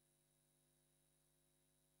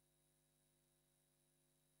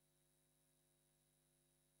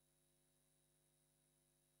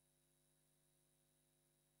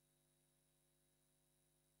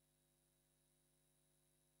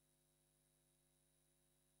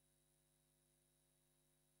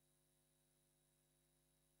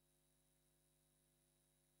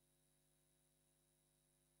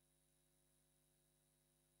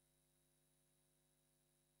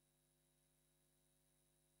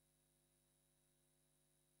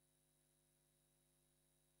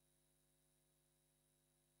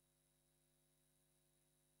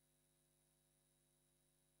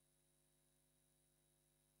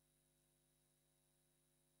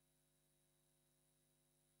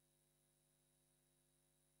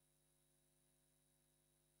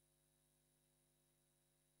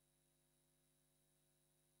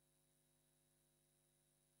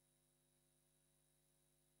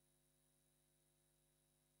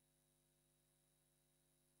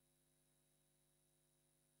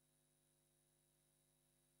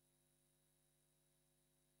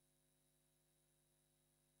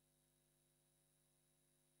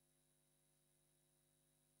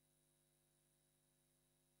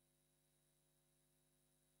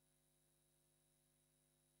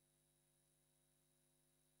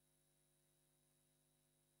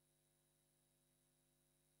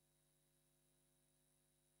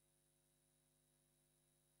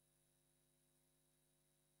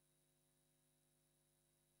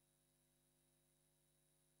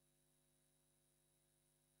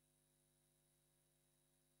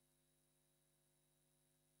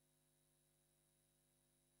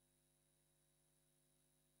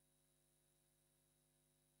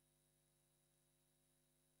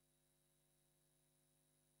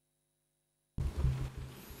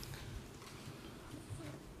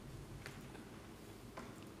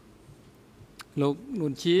លោកនួ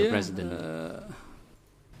នជា The President.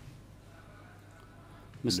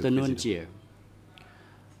 Mr. président. Nunchie,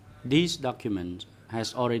 these documents has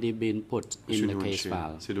already been put Monsieur in the case Nunchia,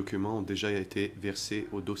 file, ces documents ont déjà été versés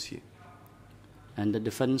au dossier. and the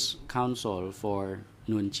defense counsel for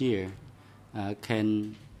Nunchie can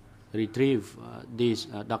retrieve these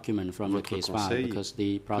documents from the Votre case file conseil because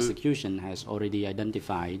the prosecution has already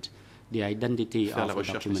identified the identity Faire of la the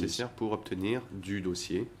recherche documents, nécessaire pour obtenir du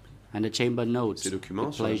dossier and the chamber notes ces documents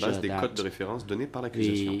with sur la pleasure base des codes de that référence donnés par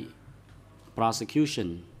l'accusation. the prosecution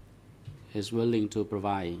is willing to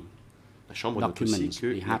provide La Chambre note aussi documents, que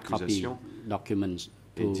the hard copy l'accusation documents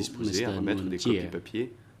est to disposée à Mr. remettre des copies Nunchie. papier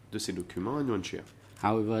de ces documents à Nunchia.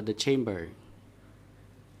 However, the chamber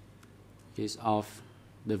is of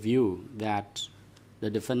the view that the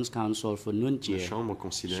defense counsel for La Nunchie Chambre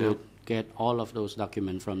considère should get all of those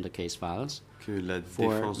documents from the case files que la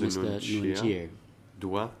for défense de Mr. Nunchia Nunchie.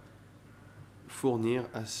 doit fournir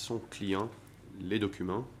à son client les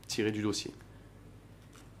documents tirés du dossier.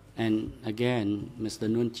 And again, Mr.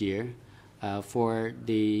 Nunchie, for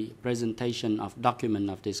the presentation of document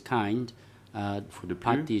of this kind, Faute de plus,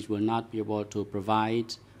 parties will not be able to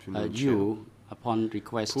provide you upon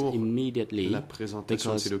request pour immediately la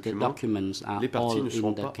présentation de because ces the documents, documents are les parties all ne seront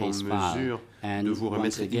in the pas en case file. mesure And de vous once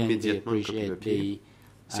remettre again, we immédiatement une copie appreciate papier. the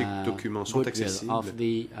Ces documents sont goodwill accessibles of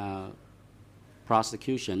the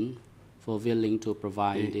prosecution for willing to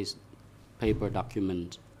provide Et this paper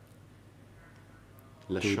document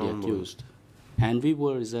la to the Chambre accused. And we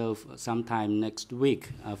will reserve sometime next week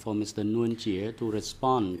for Mr. Nguyen Chia to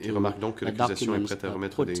respond Et to remarque donc que the l'accusation est documents prête à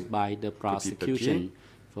remettre put des by the prosecution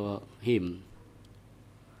for him.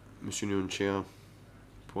 Monsieur Nguyen Chia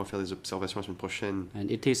pourra faire des observations la semaine prochaine And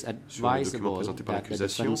it is sur les documents advisable présentés par that the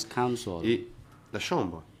l'accusation defense counsel et la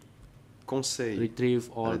Chambre conseille retrieve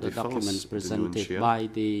à la all the défense documents de Nguyen presented Chia by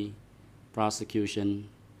the prosecution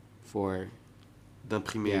for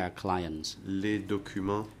d'imprimer their clients. les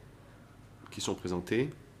documents qui sont présentés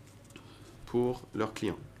pour leurs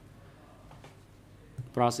clients.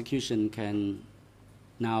 Prosecution can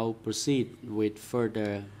now proceed with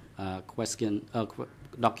further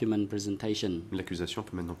document presentation. L'accusation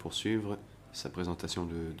peut maintenant poursuivre sa présentation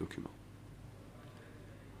de documents.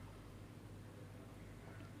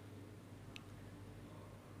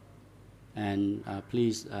 And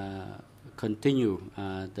please continue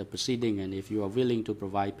the proceeding, and if you are willing to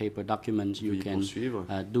provide paper documents, you Veuillez can poursuivre.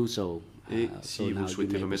 do so. Et So si now vous you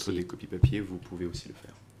souhaitez may remettre des proceed. copies papier, vous pouvez aussi le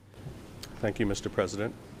faire. Thank you, Mr.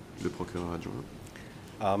 President. Le procureur adjoint.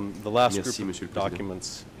 The last Merci, group Monsieur of le Président.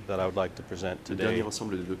 documents that I would like to present Le today dernier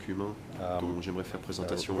ensemble de documents dont j'aimerais faire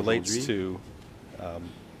présentation relates aujourd'hui to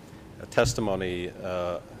a testimony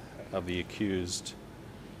of the accused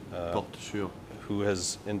porte sur who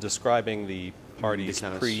has, in describing the party's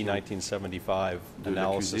déclaration pre-1975 de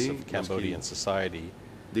analysis l'accusé of Cambodian society,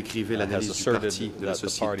 décrivait has l'analyse du asserted parti de la that the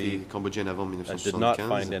société party cambodgienne avant did not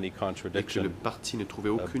find 1975 any et que le contradiction parti ne trouvait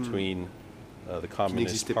aucune between the Communist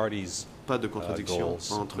n'existait Party's pas de contradiction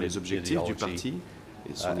goals entre and les objectifs du ideology, parti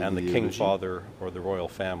et son and the King idéologie Father or the royal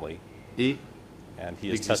family. et And he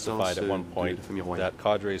has l'existence testified at one de point la famille royale. that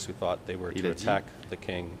cadres who thought they were Il to a dit attack the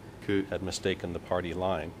king que had mistaken the party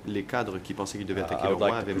line. les cadres qui pensaient qu'ils devaient attaquer I le would roi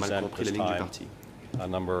like to avaient mal present compris la this ligne du time parti. a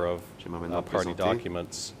number of J'aimerais maintenant party présenter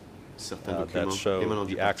documents certains that documents show émanant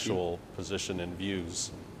du the parti, actual position and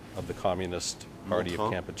views of the Communist Party of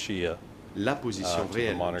montrant Kampuchea la position to the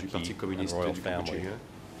réelle du monarchy Parti and communiste royal du family. Cambodge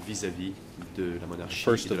vis-à-vis de la monarchie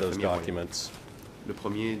First et de of la those famille royale. documents Le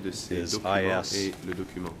premier de ces is documents IS est le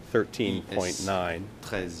document 13.9,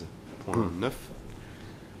 13.9.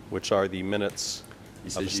 which are the minutes Il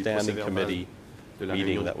of a s'agit du standing procès-verbal committee de la meeting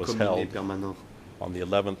réunion that was communée held permanente on the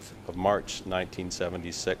 11th of March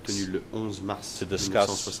 1976 tenue le 11 mars to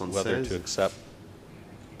discuss whether to 1976 accept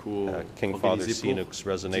pour King Father organiser pour Sihanouk's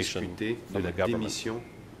resignation discuter de from la the government. démission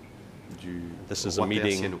du This is a roi Père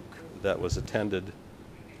meeting Sihanouk. that was attended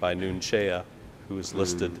by Nguyen Chia, who is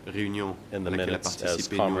listed Une réunion in à the laquelle a minutes as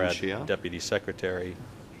participé Comrade Nguyen Chia, Deputy Secretary,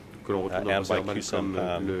 que l'on retrouve dans le and by procès-verbal Khieu comme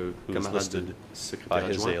Samphan, le who is camarade listed secrétaire by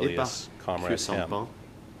his adjoint, et par alias, Khieu Comrade M. Samphan,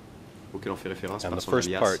 auquel on fait référence And par the son first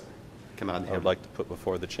alias, part camarade I would M. like to put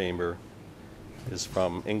before the chamber is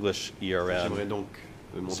from English J'aimerais ERN donc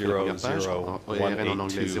montrer la première page, en ERN en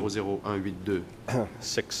anglais 00182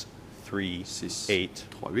 638,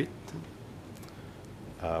 638,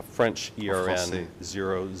 French ERN français,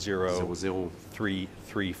 00334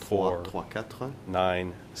 334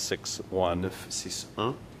 961,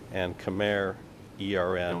 961, and Khmer et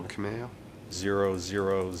ERN en Khmer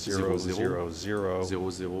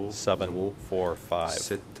 0000745.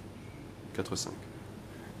 745.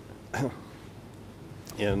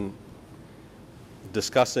 In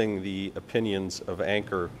discussing the opinions of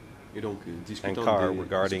Anchor Et donc, discutant Ankar des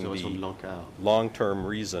regarding observations de the l'Ankar long-term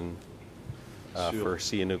reason sur for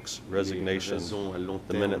Sihanouk's les resignation, raisons à long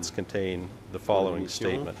the terme minutes contain the de following l'émission,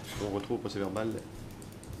 statement. on retrouve au procès-verbal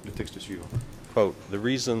le texte suivant. Quote, the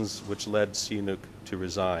reasons which led Sihanouk to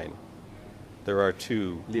resign. There are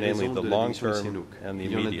two, Les namely raisons the de la démission de long-term Sihanouk. and the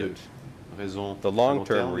Il y en a deux. immediate. Raison The à long-term long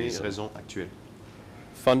terme et reason. raison actuelle.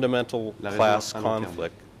 Fundamental La raison class à long terme.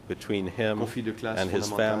 conflict between him Conflit de classe and his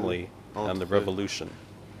fondamental family and the entre revolution.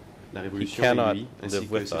 La He révolution cannot et lui, ainsi live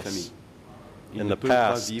que with ses us. familles. Il In ne the peut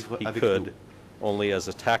pas past, vivre he avec could nous. only as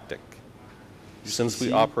a tactic. Since we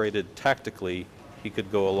Jusqu'ici, operated tactically, he could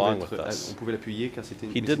go along with on us. pouvait l'appuyer car c'était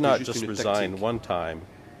He mais did c'était not juste just une resign tactique. one time,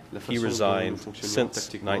 La he façon dont nous resigned fonctionnions since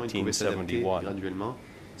tactiquement, il pouvait s'adapter 1971. graduellement.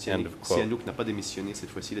 End of quote. Sihanouk n'a pas démissionné, cette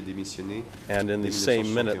fois-ci il a démissionné And in dès the same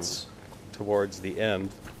 1971. minutes, towards the end,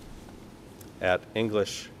 at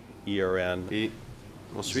English ERN Et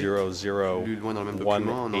ensuite, 00 plus loin dans le même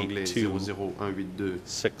document, en anglais 182 00182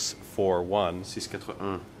 641,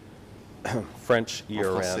 681, French En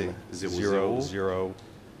français, ERN 00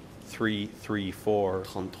 334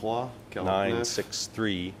 33 49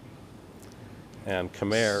 963 and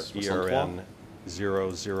Khmer 63 ERN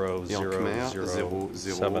et en Khmer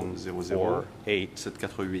 0000748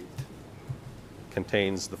 748.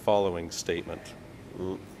 contains the following statement.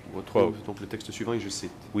 On retrouve Quote. donc le texte suivant et je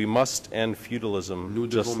cite. We must end feudalism Nous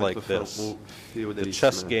devons just mettre like fin this. au The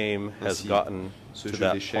chess féodalisme. game has Ainsi, gotten ce to jeu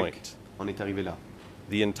that d'échecs point. en est arrivé là.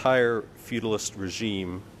 The entire feudalist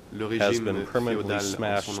regime Le has régime been permanently féodal en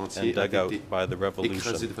smashed son and entier a dug out été by the écrasé de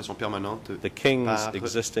revolution. façon permanente The kings par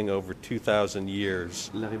existing over 2,000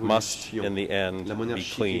 years la must, révolution. in the end, La be monarchie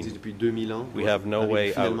qui existe clean. depuis 2000 ans We have no arrive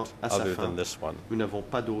way finalement out à sa other fin. than this one. Nous n'avons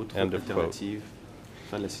pas d'autre End of quote. alternative.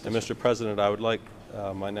 Fin de la And citation. Mr. President, I would like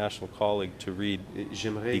my national colleague to read Et the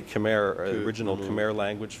j'aimerais Khmer, que original mon Khmer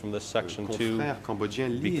language from this section too, confrère cambodgien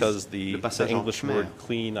lise because le the passage en English khmer. word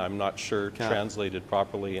clean, I'm not sure, Car translated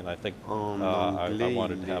properly, and I think en I anglais,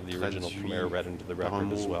 wanted il to have est the original traduit Khmer read into the par un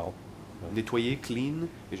record as mot well. nettoyé, clean,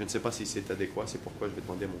 et je ne sais pas si c'est adéquat, c'est pourquoi je vais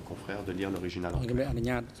demander à mon confrère de lire l'original. អង្គជំរាបអនុញ្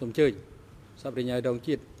ញាតសូមអញ្ជើញសពរិញ្ញាដង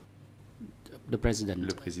ជាតិ The President.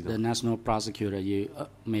 Le Président. The National Prosecutor, you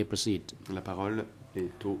may proceed. La parole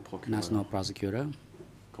est au procureur National Prosecutor.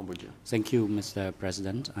 cambodgien. Thank you, Mr.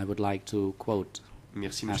 President. I would like to quote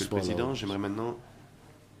Merci, Monsieur As le Président. follows. J'aimerais maintenant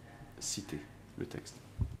citer le texte.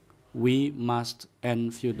 We must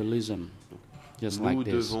end feudalism, just Nous like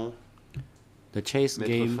this. devons The chess mettre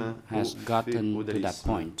game fin has au gotten to that féodalisme.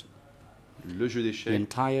 point. Le jeu The d'échecs,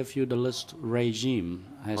 entire feudalist regime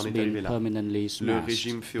has En est been arrivé là. permanently le smashed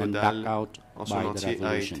régime and féodal backed out en son by the entier a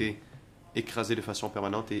revolution. été écrasé de façon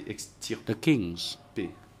permanente et extirpé. The kings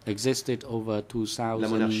existed over La 2,000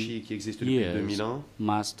 monarchie qui existe depuis years 2000 ans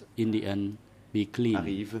must, in the end, be clean.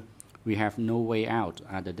 arrive We have no way out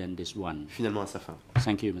other than this one. finalement à sa fin.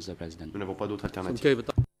 Thank you, Mr. President. Nous n'avons pas d'autre សូមអញ្ alternative. ជើញបន្ត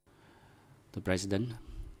The President.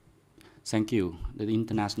 Thank you. The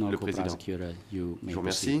International Le Président. Co-Prosecutor, you may Je vous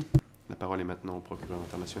proceed. remercie. La parole est maintenant au procureur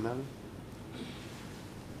international.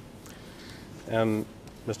 And,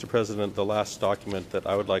 Mr. President, the last document that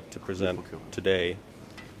I would like to present today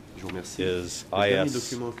Je vous remercie. is Le dernier IS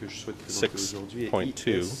document que je souhaite présenter aujourd'hui est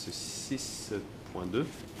 6.2. IS 6.2.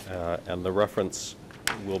 And the reference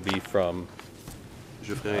will be from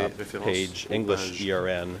Je ferai référence page au English page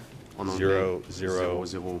ERN en anglais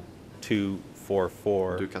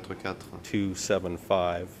 00244 244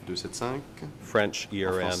 275, 275 French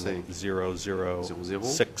ERN français,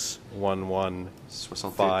 00611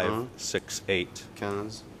 61 568,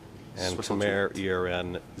 15 and 68 Khmer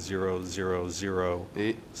ERN 000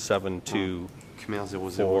 et 72 Khmer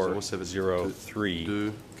 403.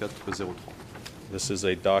 0002403. This is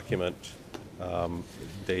a document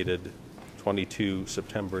dated 22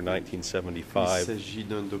 September Il 1975 s'agit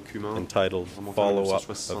d'un document entitled remontant à Follow-up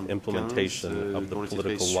 1975, of Implementation of the dont le titre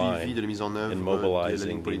est Political suivi Line de la mise en œuvre in de la mobilizing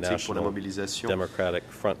ligne the politique pour la National mobilisation Democratic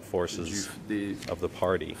Front Forces des of the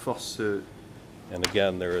party. forces And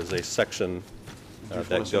again, there is a section du Front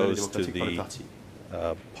that National goes to démocratique par le the parti.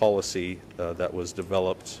 policy that was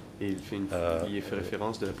developed, Et il y fait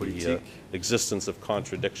référence de la the politique, existence of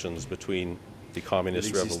contradictions between the communist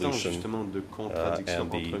l'existence revolution justement de contradictions and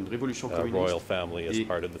entre une the révolution royal communiste family as et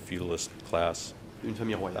part of the feudalist class. une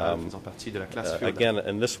famille royale faisant partie de la classe féodale. Again,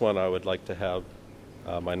 in this one, I would like to have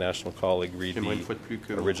my national colleague read J'aimerais une fois the de plus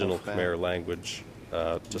que mon original confrère Khmer language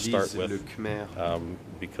to start lise le with, Khmer,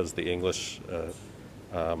 because the English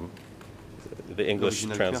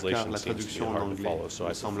l'original Khmer, car translation la seems to be traduction en hard to anglais follow, so I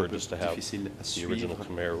me semble un prefer peu just to have difficile à the original suivre.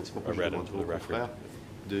 Khmer C'est pourquoi je read demande into the au record. confrère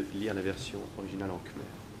de lire la version originale en Khmer.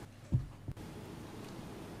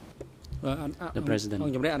 បាទ The President. អ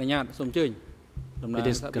ង្គជំរាបអនុញ្ញាតសូមអញ្ជើញដំណើរ It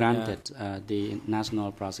is សហប្រញ្ញា granted. The National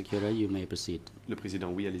Prosecutor, you may proceed. Le président,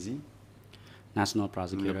 oui, allez-y. National Le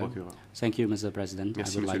Prosecutor. procureur. Thank you, Mr. President. I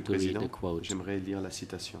Merci, would Monsieur like le to read Président. the quote. J'aimerais lire la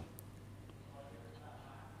citation.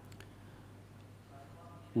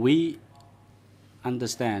 We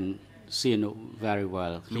understand Sihanouk very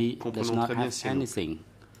well. Nous He does comprenons not très bien have Sihanouk. anything.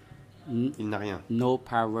 Il n'a rien. No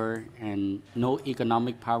power and no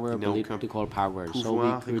economic power, Il n'a aucun political power. So we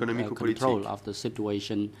pouvoir could économique ou control politique. of the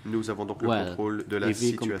situation Nous avons donc le well. contrôle de la If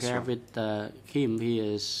we compare situation. with him, he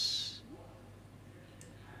is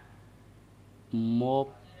more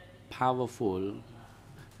powerful.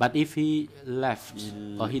 But if he left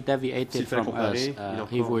or he deviated s'il fallait from us, comparer, il a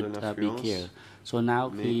he encore de would be l'influence, killed. So now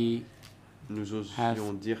mais he Nous have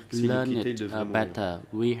osions dire que s'il nous learned quittait, il it devrait mourir. better.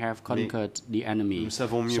 We have conquered the enemy. Nous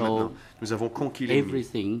savons mieux So maintenant. Nous avons conquis l'ennemi.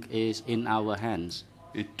 everything is in our hands.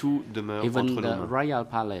 Et tout demeure Even entre nos the mains. royal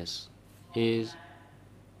palace is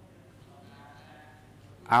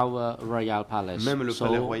our royal palace. Même le So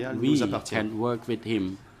palais royal we nous appartient. can work with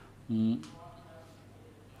him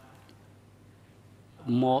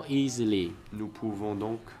more easily. Nous pouvons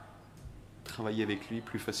donc travailler avec lui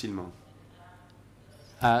plus facilement.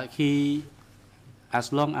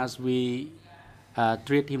 As long as we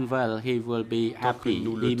treat him well, he will be happy.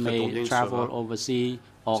 He may travel overseas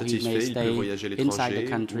or he may stay inside the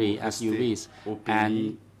country as you wish.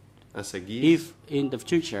 And if in the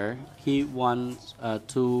future he wants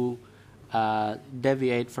to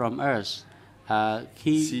deviate from us,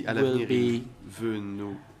 he will be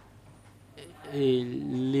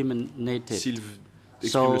eliminated.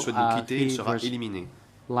 So he sera éliminé.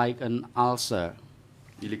 Like an ulcer.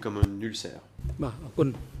 Il est comme un ulcère. បាទអរគុណ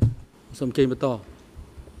សូមជ័យបន្ត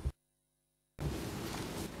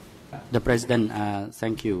The President,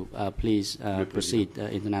 thank you. Please proceed,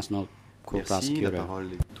 International Merci. La Co-Prosecutor. parole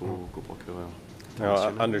est au co-procureur.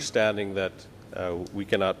 Understanding that we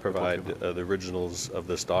cannot provide the originals of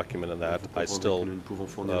this document and that, I still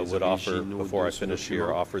would offer, before I finish here,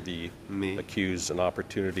 offer the accused an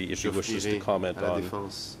opportunity, if he wishes to comment on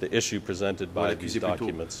the issue presented by these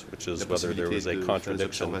documents, which is whether there was a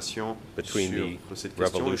contradiction between the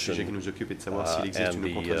revolution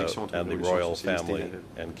and the royal family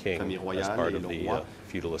and king as part of the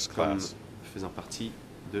feudalist class. Faisant partie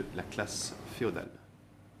de la classe féodale.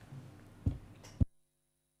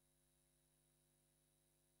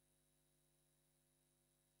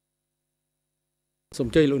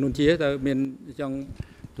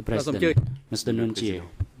 The President, Mr. Nunchie,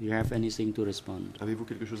 you have anything to respond? Avez-vous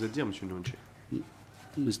quelque chose à dire, Monsieur Nunchie?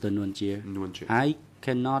 Mr. Nunchie, I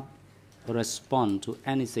cannot respond to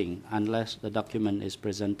anything unless the document is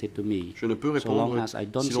presented to me. Je ne peux So long répondre as I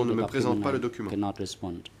don't si see l'on ne the me présente pas le document, I document. cannot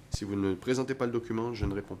respond. Si vous ne présentez pas le document, je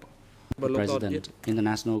ne réponds pas. The President,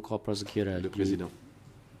 International Co-Prosecutor, Le you président.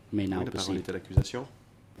 may Oui, now la parole proceed. est à l'accusation.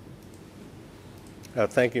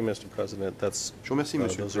 Thank you, Mr. President. That's, Je vous remercie,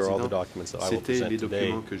 Monsieur le those are all the Président. documents that I will C'était present les today.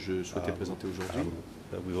 documents que je souhaitais présenter aujourd'hui.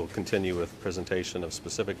 We will continue with presentation of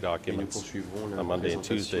specific Et nous documents poursuivrons la on Monday and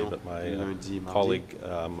Tuesday, présentation but my lundi et mardi. colleague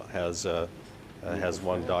has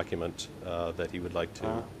one document that he would like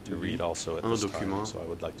to read also at un this document time, so I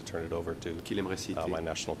would like to turn it over to qu'il aimerait citer. my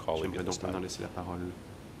national colleague J'aimerais at this donc maintenant time. laisser la parole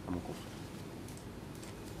à mon confrère.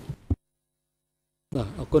 បាទ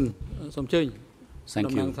អរគុណសូមជើញ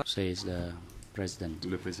Thank you, Domnang- says the President.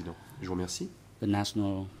 Le président. Je vous remercie. The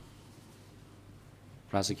National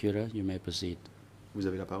Prosecutor, you may proceed. Vous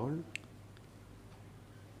avez la parole.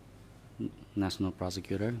 National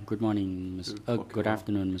Prosecutor, good morning, good Procureur.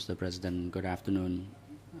 afternoon, Mr. President. Good afternoon,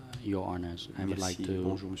 Your Honors. I would like Merci. to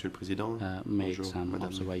Bonjour, Monsieur le Président. make Bonjour, some Madame,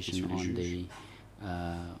 observation Messieurs les on juges.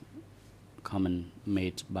 the comment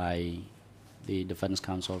made by the Defense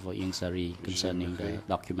Counsel for Ieng Sari concerning the J'aimerais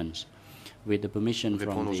documents. With the permission from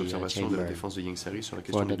Répondre aux the observations de la Chamber, défense de Yang Sari sur la for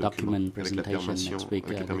question the des documents. document Avec la presentation next week,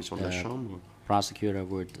 avec la permission de la the Chambre, prosecutor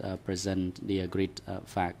would present the agreed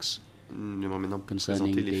facts nous allons maintenant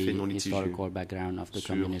concerning présenter les faits non the litigieux historical background of the sur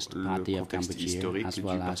Communist le Party of contexte Cambodia, historique as du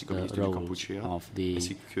well as Parti the communiste du role Kampuchea, of the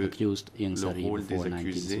ainsi que accused Ieng le Sari rôle des before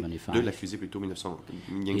accusés, de 1975 l'accusé plutôt Yang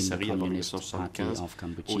in the Sari avant Communist Party 1975 of au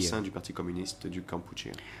Cambodia. sein du Parti communiste du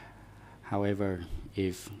Kampuchea. However,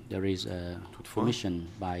 if there is a Toutefois, permission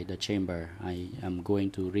by the chamber, I am going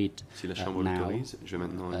to read si la Chambre now l'autorise, je vais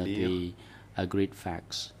maintenant lire the agreed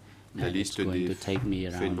facts. la And it's liste going des to take me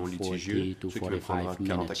faits non around 40 litigieux, to ce qui me prendra 45 40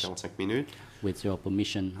 à minutes. 45 minutes. With your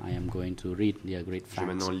permission, I am going to read the agreed Je vais facts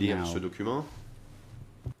maintenant lire now ce document.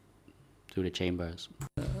 to the chambers.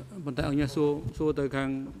 ប៉ុន្តែអង្គសួរទៅខាង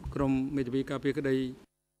ក្រមមេធាវីការពារក្តី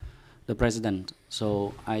The President, so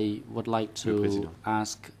I would like Le to Président.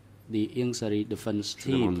 ask the Ieng Sari defense Je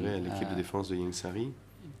team, demanderai à l'équipe de défense de Yang Sari,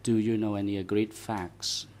 do you know any agreed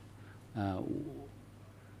facts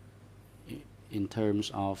in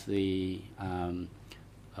terms of the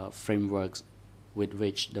frameworks with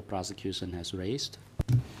which the prosecution has raised?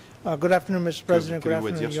 Good afternoon, Mr. President. Good que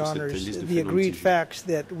afternoon, dire Your sur cette Honors. liste de The faits non agreed litigieux? facts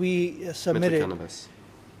that we Maître submitted, Carnabas.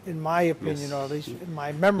 in my opinion, or at least in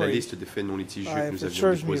my La memory, liste des faits non litigieux que if nous it avions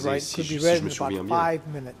serves me déposés, right, si could be je read me in souviens about bien, 5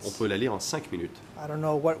 minutes. on peut la lire en 5 minutes. I don't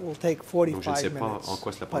know what will take Donc je ne sais 45 pas en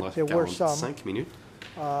quoi minutes, cela prendra but there were some, 45 minutes.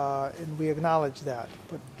 and we acknowledge that.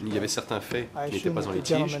 But Il y avait certains faits I qui n'étaient assume pas en that the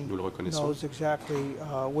litige, gentleman nous le reconnaissons. knows exactly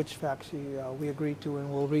which facts we agreed to, and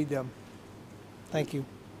we'll read them. Thank you.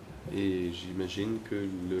 Et j'imagine que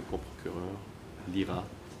le procureur lira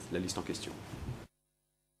la liste en question.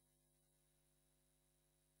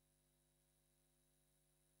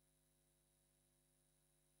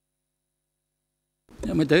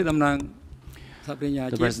 The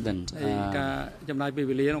President, ការចំណាយពេល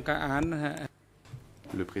វេលាក្នុងការអានណាហ៎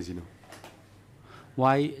Le président.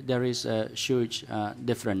 why there is a huge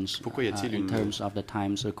difference Pourquoi y a-t-il in une terms of the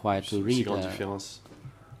times required to Si read grande différence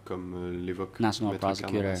comme l'évoque National Maître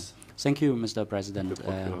Prosecutor. Carnavas, Thank you, Mr. President. le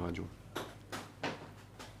procureur adjoint.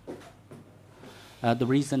 The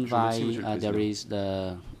reason Je remercie, Monsieur why le there Président. is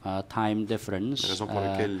the time difference La raison pour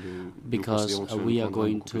laquelle nous because considérons que cela we nous are prendra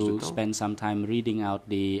going beaucoup plus de to temps, spend some time reading out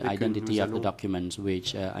the et que identity nous of the allons documents,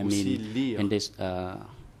 which I aussi mean, lire in this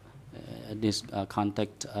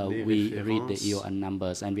context, les we read the références EON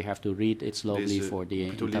numbers, and we have to read it slowly for the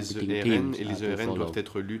plutôt les interpreting ERN teams et les to ERN follow. doivent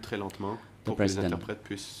être lus très lentement pour que les President. interprètes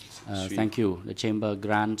puissent suivre. Thank you. The chamber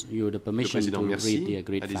grant you the permission Président, to merci. read the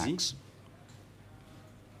agreed Allez-y. facts.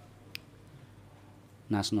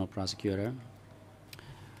 National Prosecutor.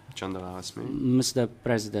 Chandra Rasme. Mr.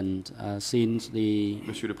 President, since the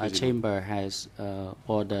Monsieur le Président. chamber has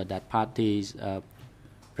ordered that parties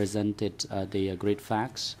presented the agreed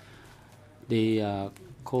facts, the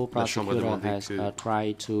co-prosecutor has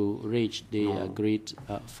tried to reach the agreed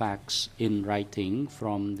facts in writing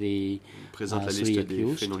from the Présente la three liste des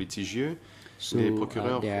accused faits non litigieux. Les to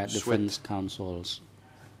procureurs their souhaitent, defense counsels.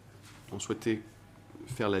 ont souhaité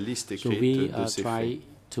faire la liste So écrite we de ces try faits.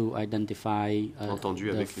 to identify Entendu the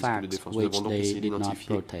avec les facts défense. Nous which avons donc they essayé did not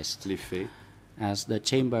d'identifier protest. les faits As the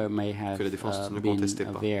chamber may have que la défense ne been contestait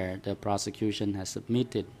pas. aware, the prosecution has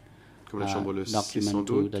submitted Comme la Chambre le sait sans document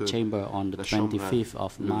to doute, the chamber on the la Chambre, 25th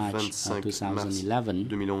of le March 25 mars 2011,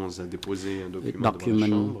 2011 a déposé un document devant la document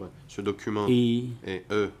Chambre. Ce document E est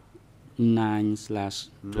 9/21.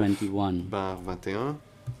 E-21.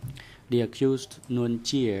 The accused Nguyen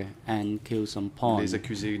Chie and Khieu Sampon Les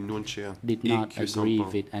accusés Nguyen Chie did et not Khieu agree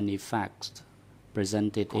Sampon with any facts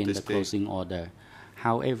presented in the contesté closing order.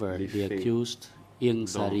 However, les the faits accused Ieng dans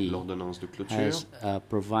Sari l'ordonnance de clôture. has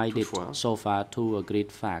provided Toutefois, so far two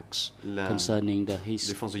agreed facts La concerning the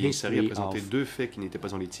défense de Ieng Sari a history présenté of deux faits qui n'étaient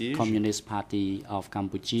pas en litige Communist Party of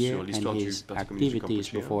Cambodia sur and l'histoire du his Parti communiste du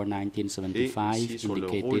activities Cambodge before et 1975 ici sur le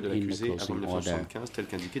rôle indicated de in the l'accusé avant closing order. 1975 tel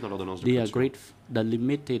qu'indiqué dans l'ordonnance de The clôture.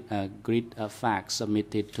 limited agreed facts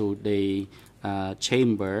submitted to the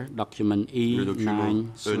chamber, document Le document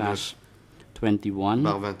E9/21.3.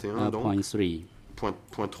 Par 21 donc,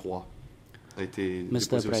 point 3 a été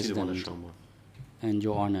Mr. déposé aussi devant la President, Chambre. And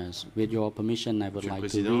your honors, with your permission, I would Monsieur le like to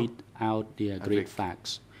Président, read out the agreed avec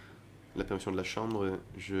facts. La permission de la Chambre,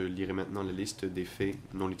 je lirai maintenant la liste des faits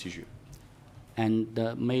non litigieux. And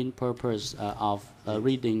the main purpose of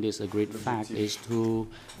reading this agreed fact is to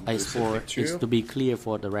be clear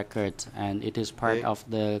for the record, and it is part of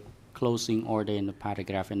the closing order in the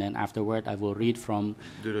paragraph. And then afterward, I will read from.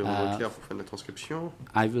 De le rendre clair pour faire de la transcription.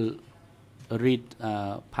 I will read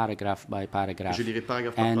paragraph by paragraph. Je lirai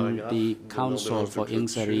paragraphe par and paragraphe the de counsel l'ordonnance de for Ieng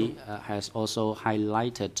Sari clôture. has also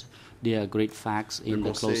highlighted the agreed facts in the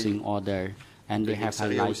Conseil closing order, and they de have Ieng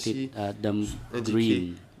Sari a highlighted aussi them indiqué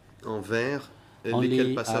green. en vert Only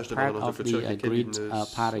lesquels passages de part l'ordonnance of de clôture the avec lesquels agreed ils ne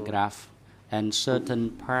paragraph and certain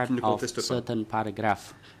part ne of contestent pas. certain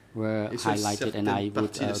paragraph were Et seules highlighted, and I certaines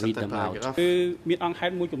would parties de read certains them out. paragraphes គឺមានអង្គហេ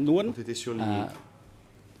តុមួយចំនួន ont été surlignés.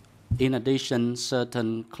 In addition,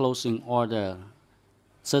 certain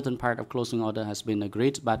part of closing order has been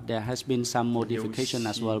agreed, but there has been some modification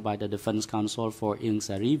as well by the defense counsel for Ieng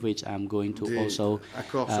Sari, which I'm going to Des also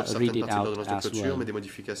accords sur read certaines it parties de out l'ordonnance de as clôture, well. mais des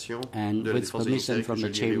modifications And de la with défense de Ieng permission Sari from que je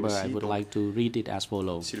the lirai chamber, I aussi. would Donc, like to read it as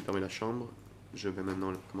follows. si le permet la Chambre, je vais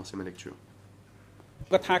maintenant commencer ma lecture.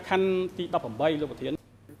 គាត់ថាខណ្ឌទី18លោកប្រធាន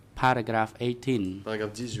Paragraph 18.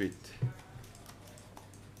 Paragraphe 18.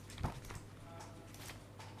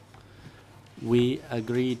 We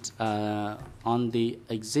agreed on the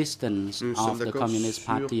existence Nous of sommes the d'accord Communist sur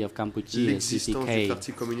Party of Cambodia, l'existence du CPK,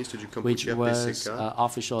 Parti communiste du which Cambodge, was PCK,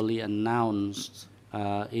 officially announced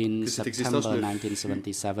in que cette September existence ne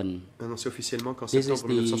 1977. annoncé officiellement qu'en This is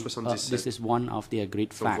septembre this 1977. is one of the agreed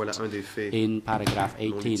Donc voilà facts un des faits in paragraph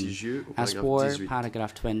non 18. litigieux au As paragraphe for 18.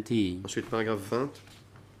 paragraph 20, Ensuite, paragraphe 20.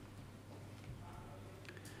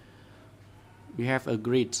 we have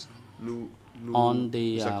agreed Nous on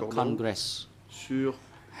the nous accordons Congress sur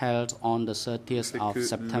held on the 30th fait of que le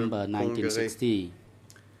September Congrès 1960.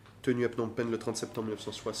 tenu à Phnom Penh le 30 septembre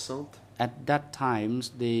 1960. At that time,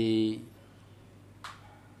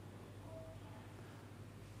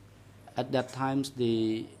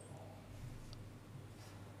 the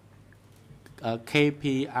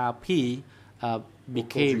KPRP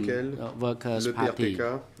became duquel Workers' Le Party.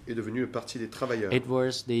 PRPK est devenu le Parti des travailleurs. It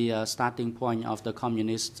was the starting point of the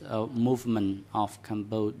communist movement of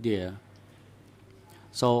Cambodia.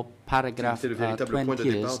 So paragraph C'était le véritable point de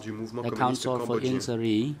 20, départ du mouvement the communiste Council for cambodgien. Ieng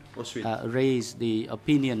Sari Ensuite, raised the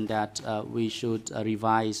opinion that we should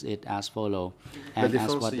revise it as follow. la And as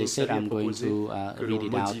défense what de they Ieng said, Sari a I'm going proposé to que read l'on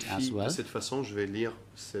it out as modifie de well. cette façon. Je vais lire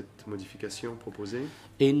cette modification proposée.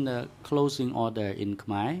 In the closing order in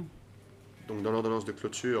Khmer, Donc dans l'ordonnance de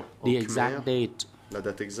clôture en the Khmer, exact date la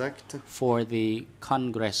date exacte for the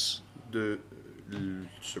Congress de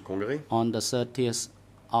ce congrès, on the 30th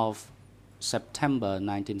of September le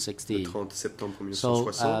 1960. 30 septembre So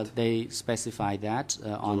 1960. they specify that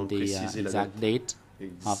on donc the précisé la exact date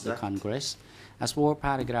of the exacte. Congress. As for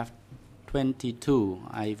paragraph 22,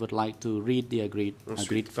 I would like to read the agreed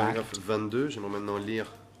Ensuite, paragraphe fact. 22, j'aimerais maintenant lire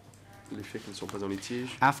les faits qui ne sont pas en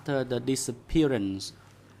litige. After the disappearance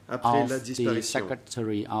Après of la the disparition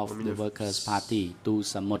secretary of en the Workers' Party, Tu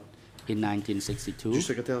Samut, in 1962, du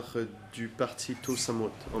secrétaire du parti Tu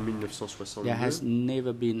Samut en there has 1962,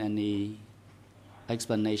 never been any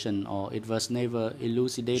explanation, or it was never jamais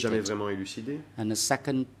elucidated. vraiment élucidé. And a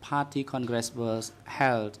second party congress was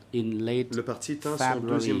held in late Le parti tint son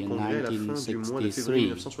February deuxième in congrès à la fin du mois de février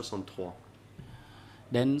 1963. 1963.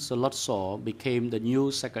 Then Solotso became the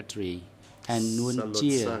new secretary, and Nuon Salot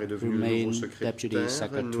Chea Sar est devenu le nouveau remained deputy secrétaire, Nuon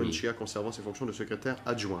secretary. Chea conservant ses fonctions de secrétaire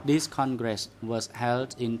adjoint. This congress was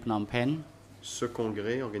held in Phnom Penh, Ce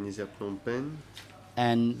congrès, organisé à Phnom Penh,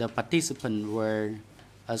 and the participants were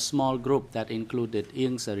a small group that included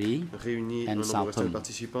Ieng Sari, réunit and un nombre restant de Saupum,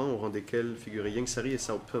 participants, au rang desquels figuraient Ieng Sari et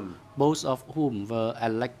Saupum, both of whom were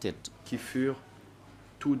elected qui furent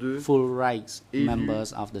tous deux full rights élus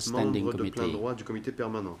members of the standing membres de plein committee. droit du comité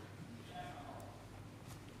permanent.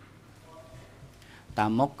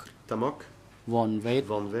 Tamok, Tamok, Von Vet,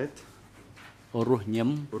 Van Vet, Ruh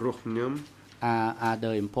Nyam Rochnium are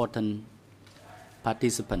other important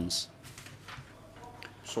participants.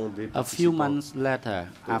 sont des A few participants. months later,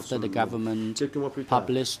 after the government Quelques mois plus tard,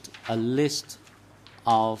 published a list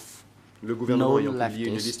of le gouvernement ayant known publié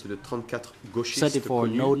une leftists, liste de 34 gauchistes 34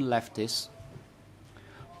 connus, known leftists,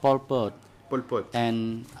 Pol Pot, Pol Pot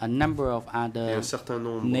and a number of et other un certain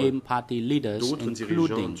nombre named party leaders, d'autres dirigeants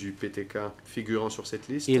including du PTK figurant sur cette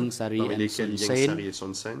liste, Ieng Sari parmi and lesquels Son Ieng Sen, Sari et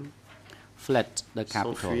Son Sen, fled the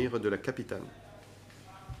capital. s'enfuirent de la capitale.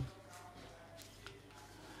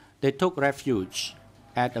 They took refuge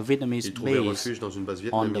at a Vietnamese Ils trouvèrent base refuge dans une base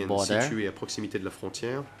on the vietnamienne border, située à proximité de la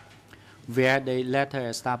frontière, where they later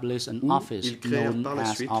established an où office ils créèrent known par la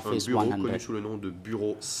as suite un Office bureau 100. connu sous le nom de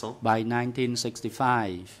Bureau 100. By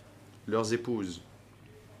 1965, Leurs épouses,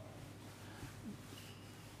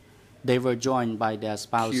 they were joined by their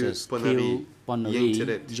spouses Ponari, Khieu Ponari, Ieng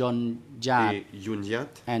Theret John Jat, et Yun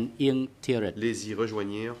Yat and Ieng Theret. les y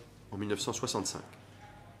rejoignirent en 1965.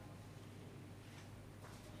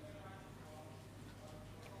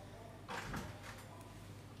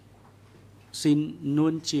 Since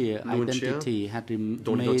Nuon Chea Nuon Chea, identity had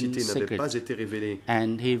dont remained l'identité n'avait secret, pas été révélée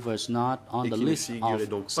and he was not on et the qui ne list figurait of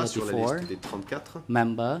donc pas sur la 34 liste des 34,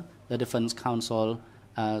 members, the Defense Council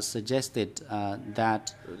suggested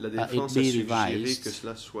that la it défense a be suggéré que revised.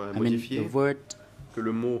 cela soit I mean, modifié, the word que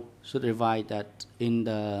le mot should revise that in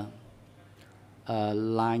the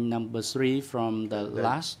line number 3 from the That-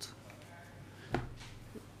 last.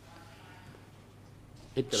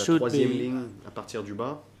 It qu'à la should troisième be ligne à partir du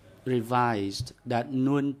bas, revised that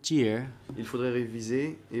Nuon Chea, il faudrait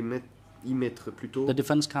réviser et y mettre plutôt the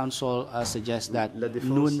Defense Council suggests that la défense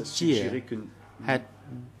Nuon a suggéré Chea que had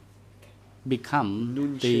become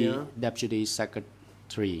Nuon the Chea deputy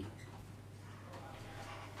secretary.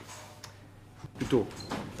 plutôt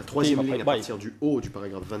la troisième ligne à partir du haut du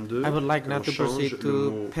paragraphe 22, I would like on now to change proceed le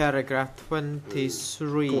to mot paragraph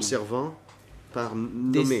 23. conservant par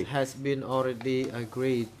This nommé. has been already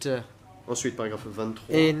agreed Ensuite, paragraphe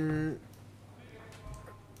 23. in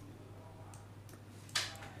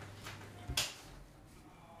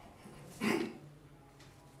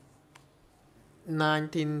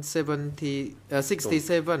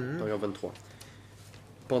 $1967. Paragraphe 23.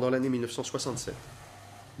 Pendant l'année 1967,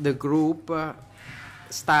 The group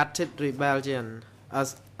started rebellion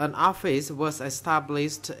as an office was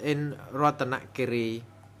established in Ratanakiri.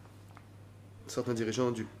 certains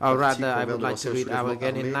dirigeants du Or parti rather, I convinrent would de like to lancer un read out soulèvement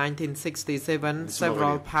again. In armé. 1967, Laissez-moi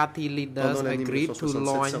several relire. party leaders Pendant l'année agreed to 1967,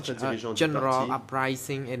 launch certains a dirigeants du general parti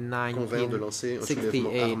uprising in convinrent de lancer un soulèvement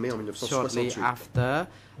armé en 1968. Shortly 1968. after,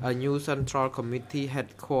 a new Central Committee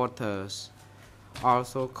headquarters,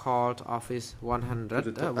 also called Office 100, Peu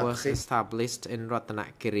de temps was après, established in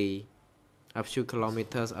Ratanakiri, a few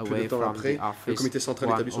kilometers Peu away de temps from après, the le office comité central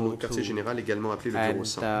établit son nouveau quartier 102. général, également appelé le bureau And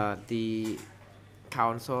 100. the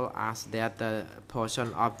council asked that the portion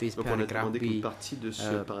of this Donc on a paragraph demandé qu'une be partie de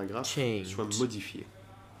ce paragraphe changed. soit modifiée.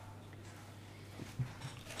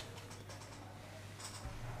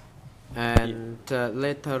 And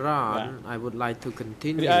later on, I would like to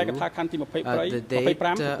continue. រីឯកថាខណ្ឌទី The 25 date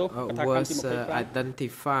 25 ទោសកថាខណ្ឌទី was 25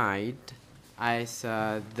 identified as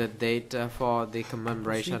the date for the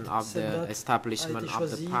commemoration of the establishment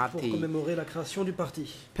of the party.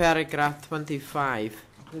 Paragraph 25.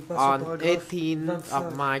 On 18th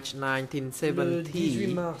of March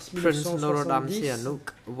 1970, Prince Norodom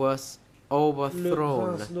Sihanouk was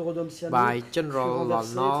overthrown by General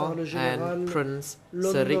Lon Nol and Prince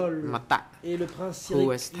Serik Matak,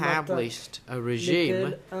 who established a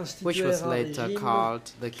regime which was later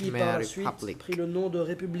called the Khmer Republic.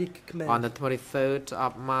 On the 23rd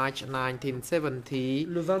of March 1970,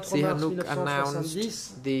 Sihanouk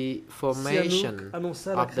announced the formation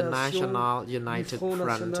of the National United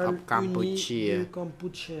Front of Cambodia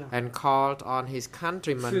and called on his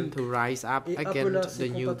countrymen to rise up against the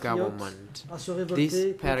new government.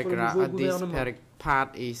 This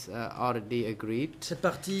part is already agreed.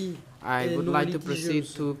 I would like to proceed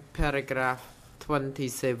to paragraph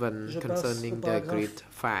 27 concerning the agreed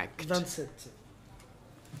fact.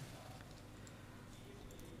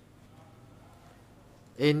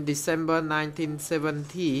 In December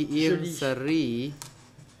 1970, Ieng Sary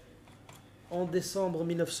went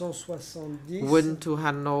to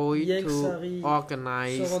Hanoi to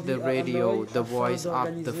organize the radio, the Voice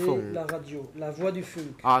of the Funk.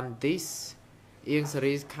 On this, Ieng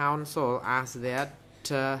Sary's counsel asked that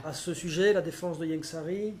the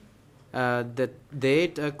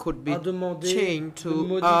date could be changed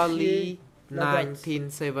to early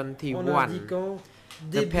 1971.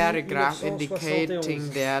 The paragraph indicating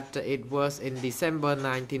that it was in December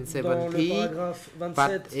 1970,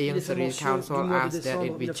 but Ieng Sary's counsel asked that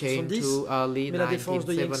it be changed to early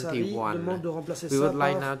 1971. We would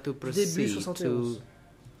like now to proceed to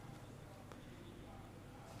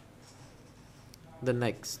the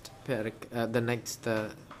next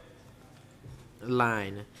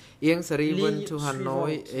line. Ieng Sary went to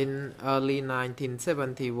Hanoi in early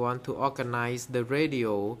 1971 to organize the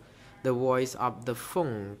radio, the Voice of the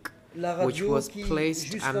Funk, which was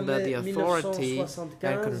placed under the authority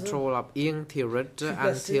and control of Ieng Thirith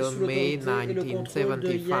until May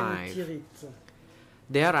 1975.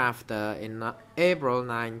 Thereafter, in April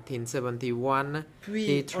 1971,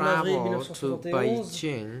 he traveled to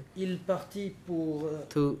Beijing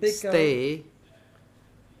to stay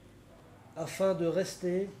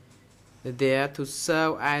there to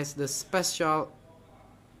serve as the special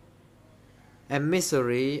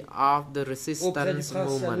emissary of the resistance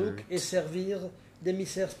movement.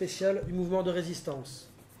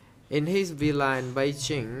 In his villa in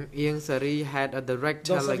Beijing, Ieng Sary had a direct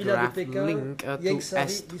telegraph link to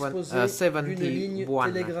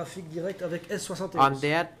S-71. On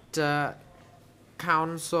that,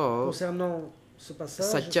 council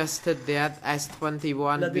suggested that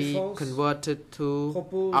S-21 be converted to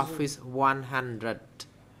Office 100.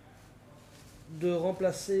 De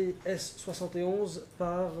remplacer S-71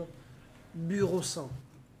 par Bureau 100.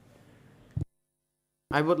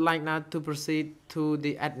 I would like now to proceed to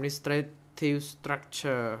the administrative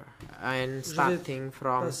structure and starting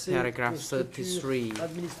from paragraph 33.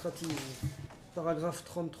 Administrative, paragraphe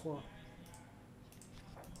 33.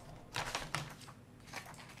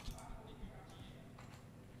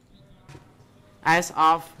 As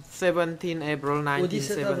of 17 April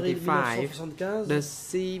 1975, the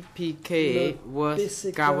CPK was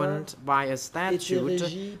governed by a statute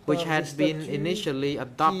which had been initially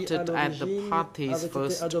adopted at the party's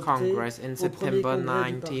first Congress in September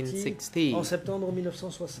 1960.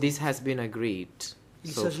 This has been agreed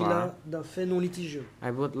so far. I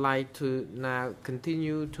would like to now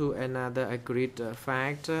continue to another agreed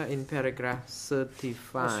fact in paragraph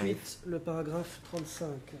 35. Ensuite, le paragraphe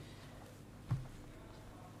 35.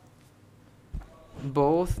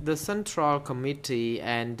 Both the Central Committee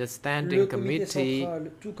and the Standing Committee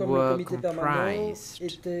were comprised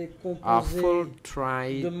of full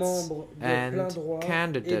tribes and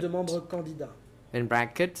candidates in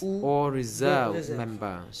brackets or reserve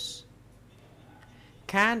members.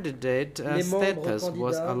 Candidate status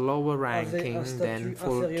was a lower ranking than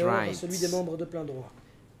full tribes.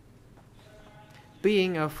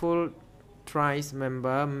 Being a full tribes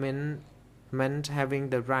member meant having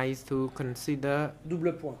the right to consider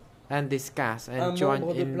and discuss and join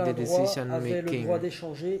in the decision making.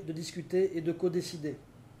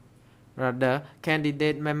 Rather,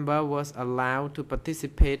 candidate member was allowed to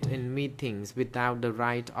participate in meetings without the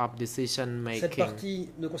right of decision making. Cette partie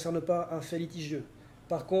ne concerne pas un fait litigieux.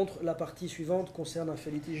 Par contre, la partie suivante concerne un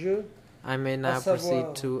fait litigieux. I may now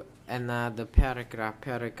proceed to another paragraph,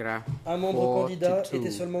 paragraph 42. Un membre candidat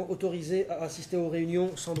était seulement autorisé à assister aux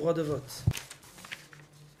réunions sans droit de vote.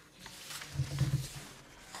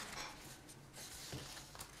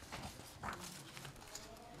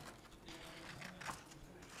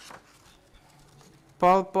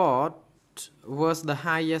 Pol Pot was the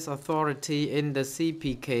highest authority in the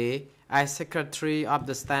CPK as Secretary of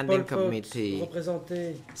the Standing Committee,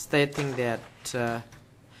 stating that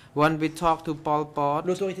when we talked to Pol Pot,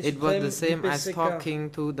 it was the same as talking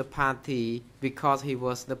to the party because he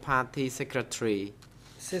was the party secretary.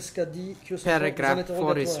 Paragraph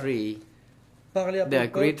 43. The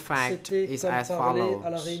agreed fact is as follows.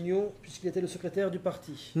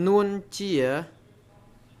 Nuon Chea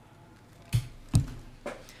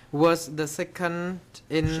was the second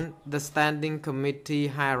in the standing committee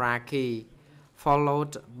hierarchy,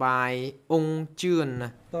 followed by Ung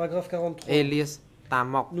Chuen, alias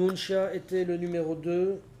Tamok. Nuon Chea était le numéro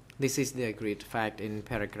 2. This is the agreed fact in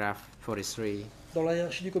paragraph 43. Dans la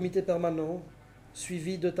hiérarchie du comité permanent,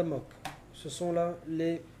 suivi de Tamok. Ce sont là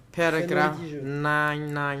les paragraph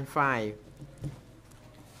 995.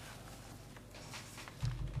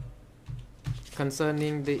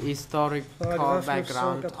 Concerning the historical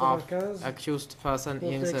background of accused person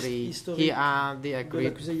Ieng Sary, here are the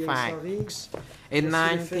agreed facts. In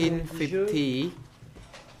 1950,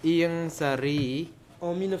 Ieng Sary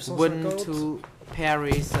went to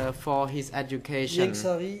Paris for his education. Ieng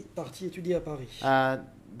Sary partit étudier à Paris.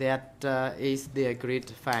 That is the agreed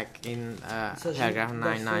fact in paragraph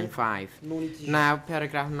 995. Now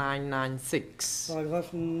paragraph 996.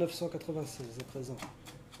 Paragraphe 996 est présent.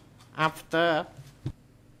 After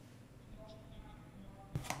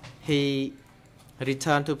he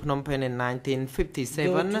returned to Phnom Penh in 1957,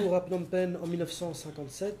 de retour à Phnom Penh en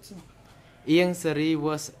 1957, Ieng Sary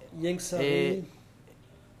was Ieng Sary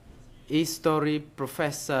history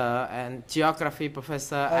professor and geography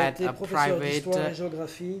professor at a private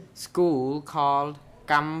school called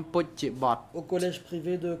Kampuchibot, au collège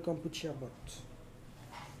privé de Kampuchibot,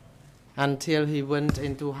 until he went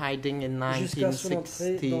into hiding in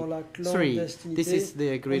 1963. This is the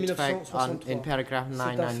agreed fact in paragraph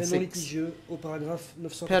 996.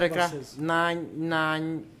 Paragraph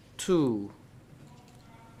 992.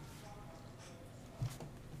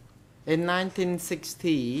 In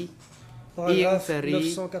 1960, Ieng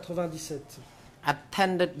Sary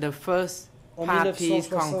attended the first Party's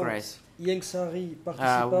Congress,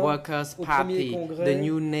 Workers' Party, the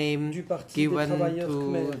new name given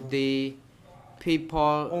to the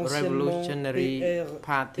People Revolutionary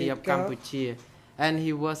Party of Cambodia, and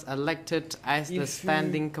he was elected as the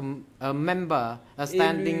standing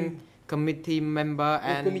committee member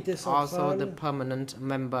and also the permanent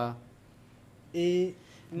member.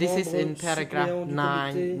 This is in paragraph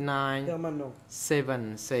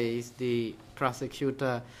 997, says the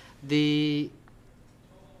prosecutor. The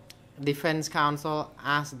defense counsel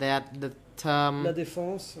asked that the term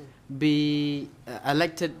be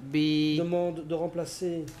demande de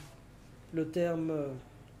remplacer le terme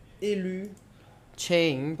élu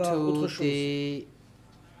changed to the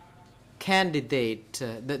candidate,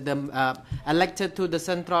 elected to the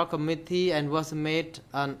Central Committee and was made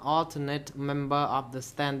an alternate member of the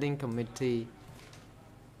Standing Committee.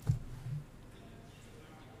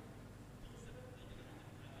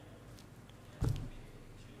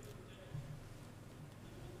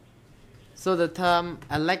 So the term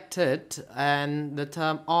elected and the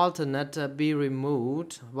term alternate be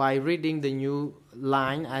removed by reading the new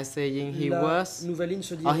line as saying he was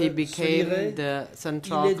or he became the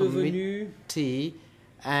Central Committee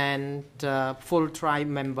and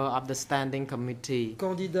full-time member of the Standing Committee.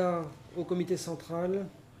 Candidat au comité central.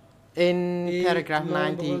 In paragraph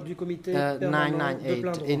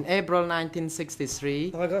 998, in April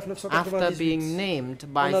 1963, after being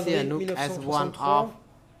named by Sihanouk as one of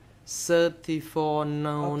 34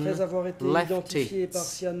 known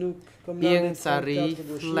leftists, Ieng Sary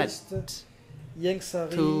fled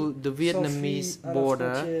to the Vietnamese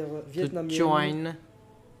border to join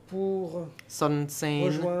Son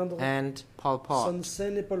Sen and Pol Pot.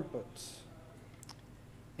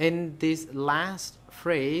 In this last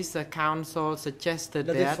phrase, the counsel suggested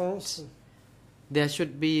that there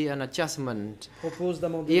should be an adjustment.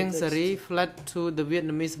 Ieng Sary fled to the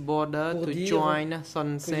Vietnamese border to join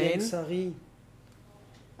Son Sen,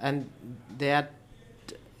 and that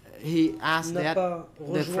he asked that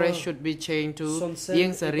the phrase should be changed to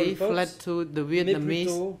Ieng Sary fled to the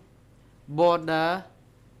Vietnamese border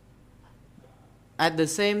at the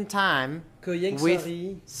same time with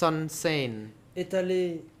Son Sen. Est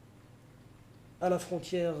allé à la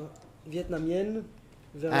frontière vietnamienne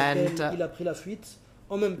vers laquelle il a pris la fuite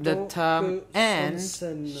en même temps que Son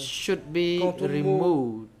Sen. Should be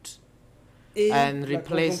removed and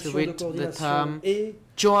replaced with the term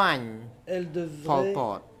join Pol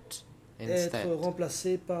Pot instead. Être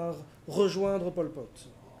remplacé par rejoindre Pol Pot.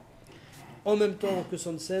 en même temps que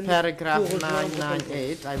Son Sen paragraph pour rejoindre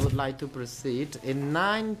 998, I would like to proceed. In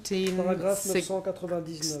Paragraphe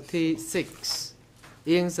 999. 1966,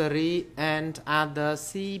 Ieng Sary and other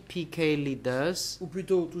CPK leaders, ou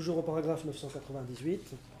plutôt toujours au paragraphe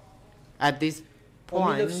 998, at this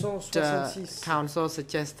point, en 1966, Council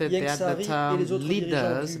suggested Ieng that Sary the term et les autres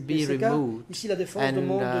leaders dirigeants be du PCK, removed ici la défense and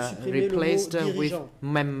demande de supprimer le mot replaced with dirigeant et de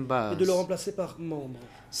le members. remplacer par membre.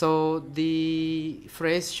 So the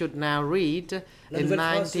phrase should now read, La in nouvelle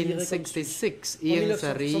phrase se lirait comme suit. 1966, En Ieng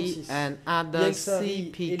Sary 1966, and other Ieng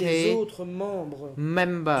Sary et les CPK autres membres du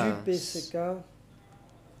members PCK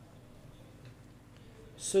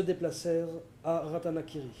se déplacèrent à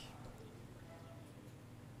Ratanakiri.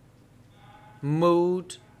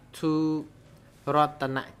 moved to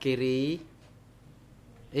Ratanakiri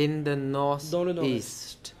in the Dans le nord-est.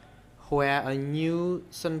 northeast, where a new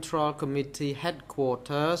central committee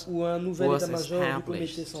headquarters Où un nouvel was état-major du comité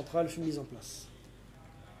established. central fut mis en place.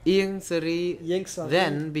 Ieng Sary Ieng Sary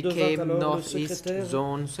then devint became alors le Northeast secrétaire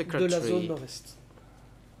Zone de la zone Secretary. nord-est.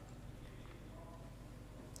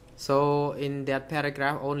 So in that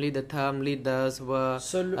paragraph, only the term leaders were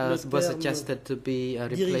Seul le was terme suggested to be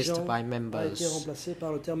replaced dirigeant by a été members. remplacé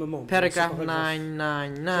par le terme membre. Paragraph Je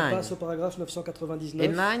 999. passe au paragraphe 999.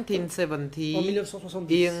 In 1970, En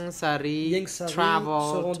 1970, Ieng Sary Ieng Sary se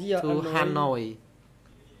traveled rendit à to Hanoï, Hanoi,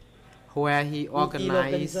 where he où il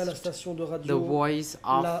organisa la organized station de the radio Voice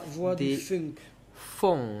La of Voix du the Funk,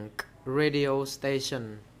 Funk radio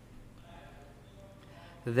station,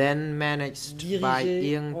 then managed by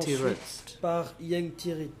dirigé Ieng Thirut. ensuite par Ieng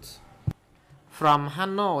Thirut. From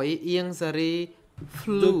Hanoi, Ieng Sary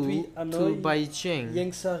flew Depuis to Hanoï, Beijing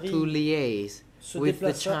Ieng Sary to liaise se with the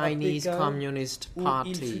déplaça à Chinese Pékin, Communist où il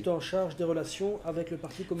Party. fut en charge des relations avec le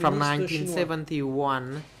Parti From communiste chinois.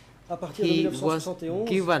 1971, À partir de he was 1971,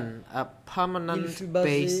 given a il permanent fut base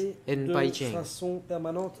basé in de Beijing. façon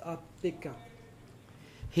permanente à Pékin.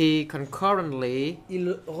 He concurrently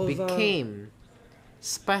Il revint, became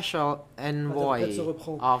special envoy interprète se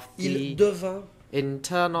reprend, of il the devint dans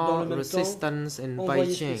internal le même resistance in envoyé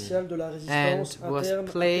Beijing spécial de la and résistance was interne à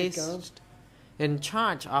Pékin placed in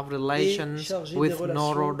charge of et relations chargé des with relations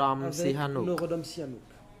Norodom avec Sihanouk. Norodom Sihanouk.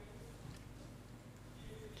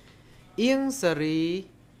 Ieng Sary,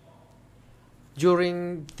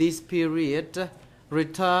 during this period,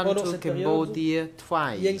 returned Pendant to cette période, Cambodia Ieng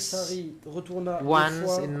twice. Sary retourna deux Once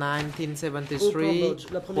fois in au 1973 Cambodge.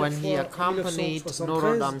 La première when he fois en accompanied 1973,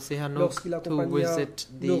 Norodom Sihanouk lorsqu'il to accompagna visit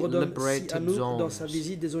the Norodom liberated Sihanouk dans sa zones,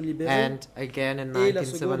 visite des zones libérées, and again in et la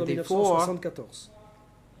seconde en 1974 1974.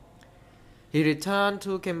 he returned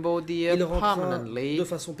to Cambodia Il rentra permanently de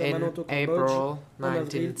façon in permanente au Cambodge April en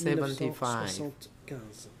avril 1975.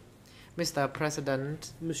 1975. Mr.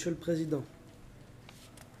 President, Monsieur le Président,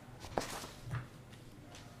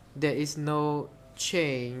 there is no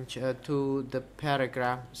change to the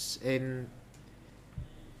paragraphs in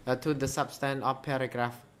to the substance of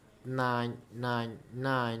paragraph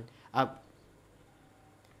 999.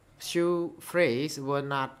 Few phrases were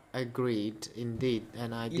not agreed indeed,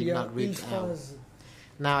 and I il did y a not une read out. phrase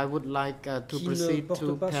Now I would like to qui ne proceed porte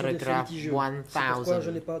to pas sur des faits paragraph litigieux. C'est pourquoi je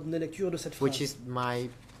n'ai 1000, pas donné lecture de cette which phrase. is my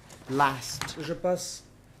last Je passe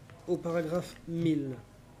au paragraphe 1000.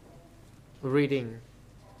 reading.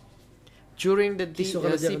 During the Qui sera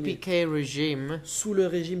le dernier? CPK regime, Sous le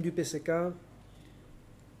régime du PCK,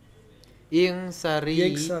 Ieng Sary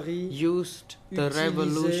Ieng Sary used the utilisait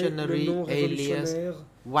revolutionary le nom alias révolutionnaire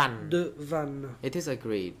One. de Van. It is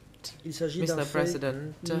agreed. Il s'agit d'un Mr. fait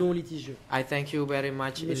President, non litigieux. I thank you very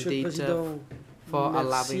much Monsieur le indeed Président, for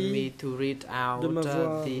allowing me merci to read out de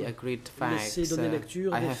m'avoir the agreed laissé facts. donner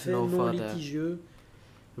lecture I des have faits no non further litigieux.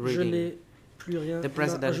 Je reading. n'ai plus rien The à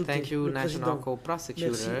President, ajouter. thank you, Le National Président, merci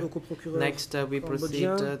Co-Prosecutor. au coprocureur Next, we proceed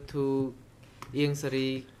cambodgien. to Ieng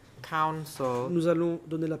Sary Council Nous allons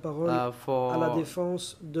donner la parole à la for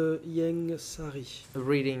défense de Ieng Sary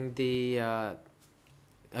reading the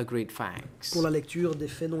agreed facts. pour la lecture des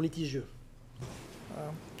faits non litigieux.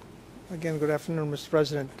 Again, good afternoon, Mr.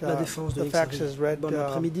 President. La défense de The Ieng facts Sary. as read Bon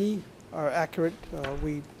après-midi. are accurate.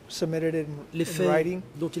 We submitted it Les in faits writing.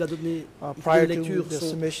 dont il a donné Prior to lecture the sont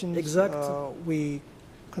submissions, exacts. we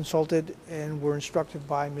consulted and were instructed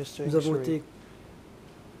by Mr. Nous avons Ieng-Sary. été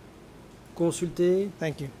consultés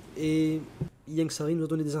Thank you. et Ieng Sary nous a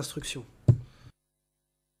donné des instructions.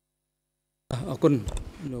 អរគុណ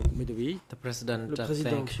លោកមេធាវី The President, Le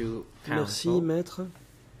Président, thank you, Merci, Council. maître.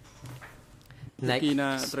 គីណា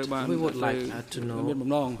Next, ត្រូវបាន we would like to មាន know បំ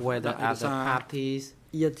ណង whether ដាក់ឯក other សារ parties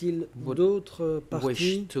Y a-t-il Would d'autres wish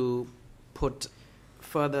parties to put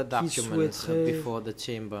further documents souhaiteraient before the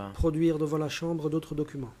chamber. produire devant la Chambre d'autres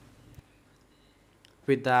documents?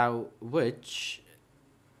 without which,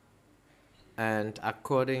 and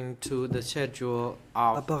according to the schedule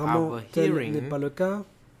of our hearing,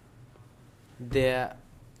 there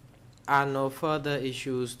are no further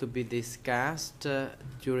issues to be discussed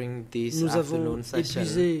during this afternoon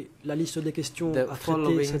session. La liste des questions the à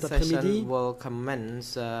following cet session will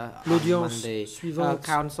commence L'audience on suivante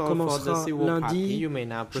Council commencera for the Civil lundi. Party. You may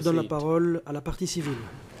now Je donne la proceed. parole à la partie civile.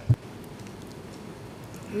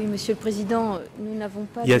 Oui, Monsieur le Président, nous n'avons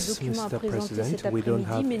pas de documents à présenter cet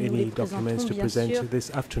après-midi, mais nous les présenterons bien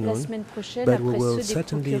sûr la semaine prochaine après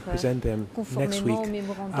ceux des procureurs, conformément au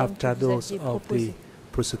mémorandum que vous aviez proposé.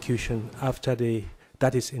 Prosecution after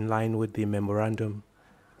that is in line with the memorandum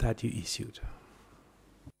that you issued.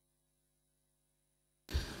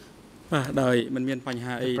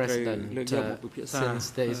 The President, since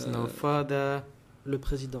there is no further Le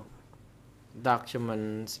Président,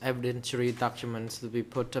 documents, evidentiary documents to be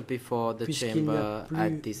put before the puisqu'il n'y a chamber plus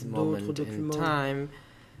at this moment d'autres in documents time,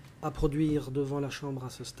 à produire devant la Chambre à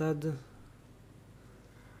ce stade,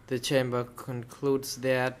 the chamber concludes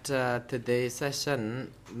that today's session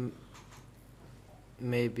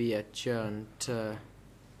may be adjourned.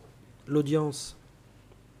 L'audience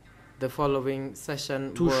The following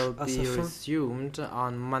session touche will à be sa fin. resumed on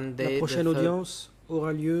La Monday, prochaine the audience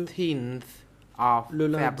aura lieu 13th of le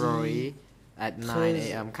lundi February at 9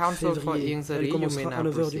 a.m. Counsel for février. Ieng Elle Sary, you may commencera à now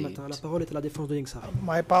 9h du proceed. matin. La parole est à la défense de Ieng Sary.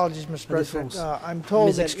 My apologies, Mr. La President. défense. I'm told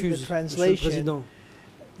Mes that in the excuses, Monsieur le translation, Président.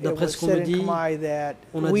 it D'après was ce qu'on me said in dit, Khmer that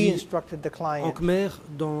on a we dit instructed the en client. Khmer,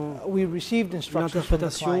 dans We received instructions from the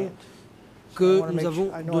l'interprétation, client. que nous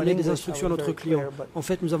avons donné des instructions à notre client. En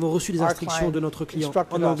fait, nous avons reçu des instructions de notre client.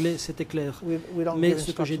 En anglais, c'était clair. Mais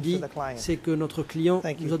ce que j'ai dit, c'est que notre client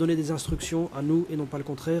nous a donné des instructions à nous et non pas le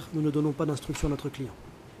contraire. Nous ne donnons pas d'instructions à notre client.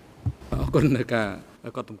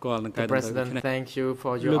 The President, thank you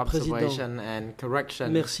for your Le Président, observation and correction.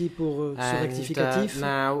 merci pour ce And rectificatif.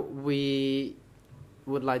 now we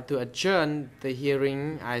would like to adjourn the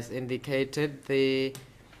hearing as indicated. The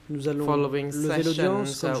Nous allons following lever l'audience,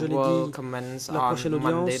 sessions comme je l'ai will dit. commence La on prochaine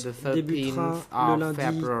Monday audience the débutera 13th le of lundi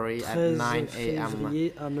February at 13 9 a.m.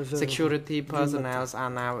 février à 9h. Security du matin. personnel are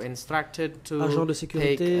now instructed Agents to de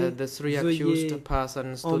sécurité, take the three veuillez accused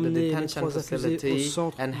persons to the emmener les detention 3 accusés au facility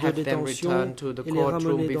centre and de have them détention return to the et les courtroom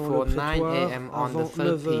ramener dans before le 9 prétoire a.m. on the avant 9h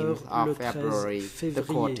 13th le of 13 February. The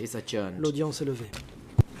court février. is adjourned. L'audience est levée.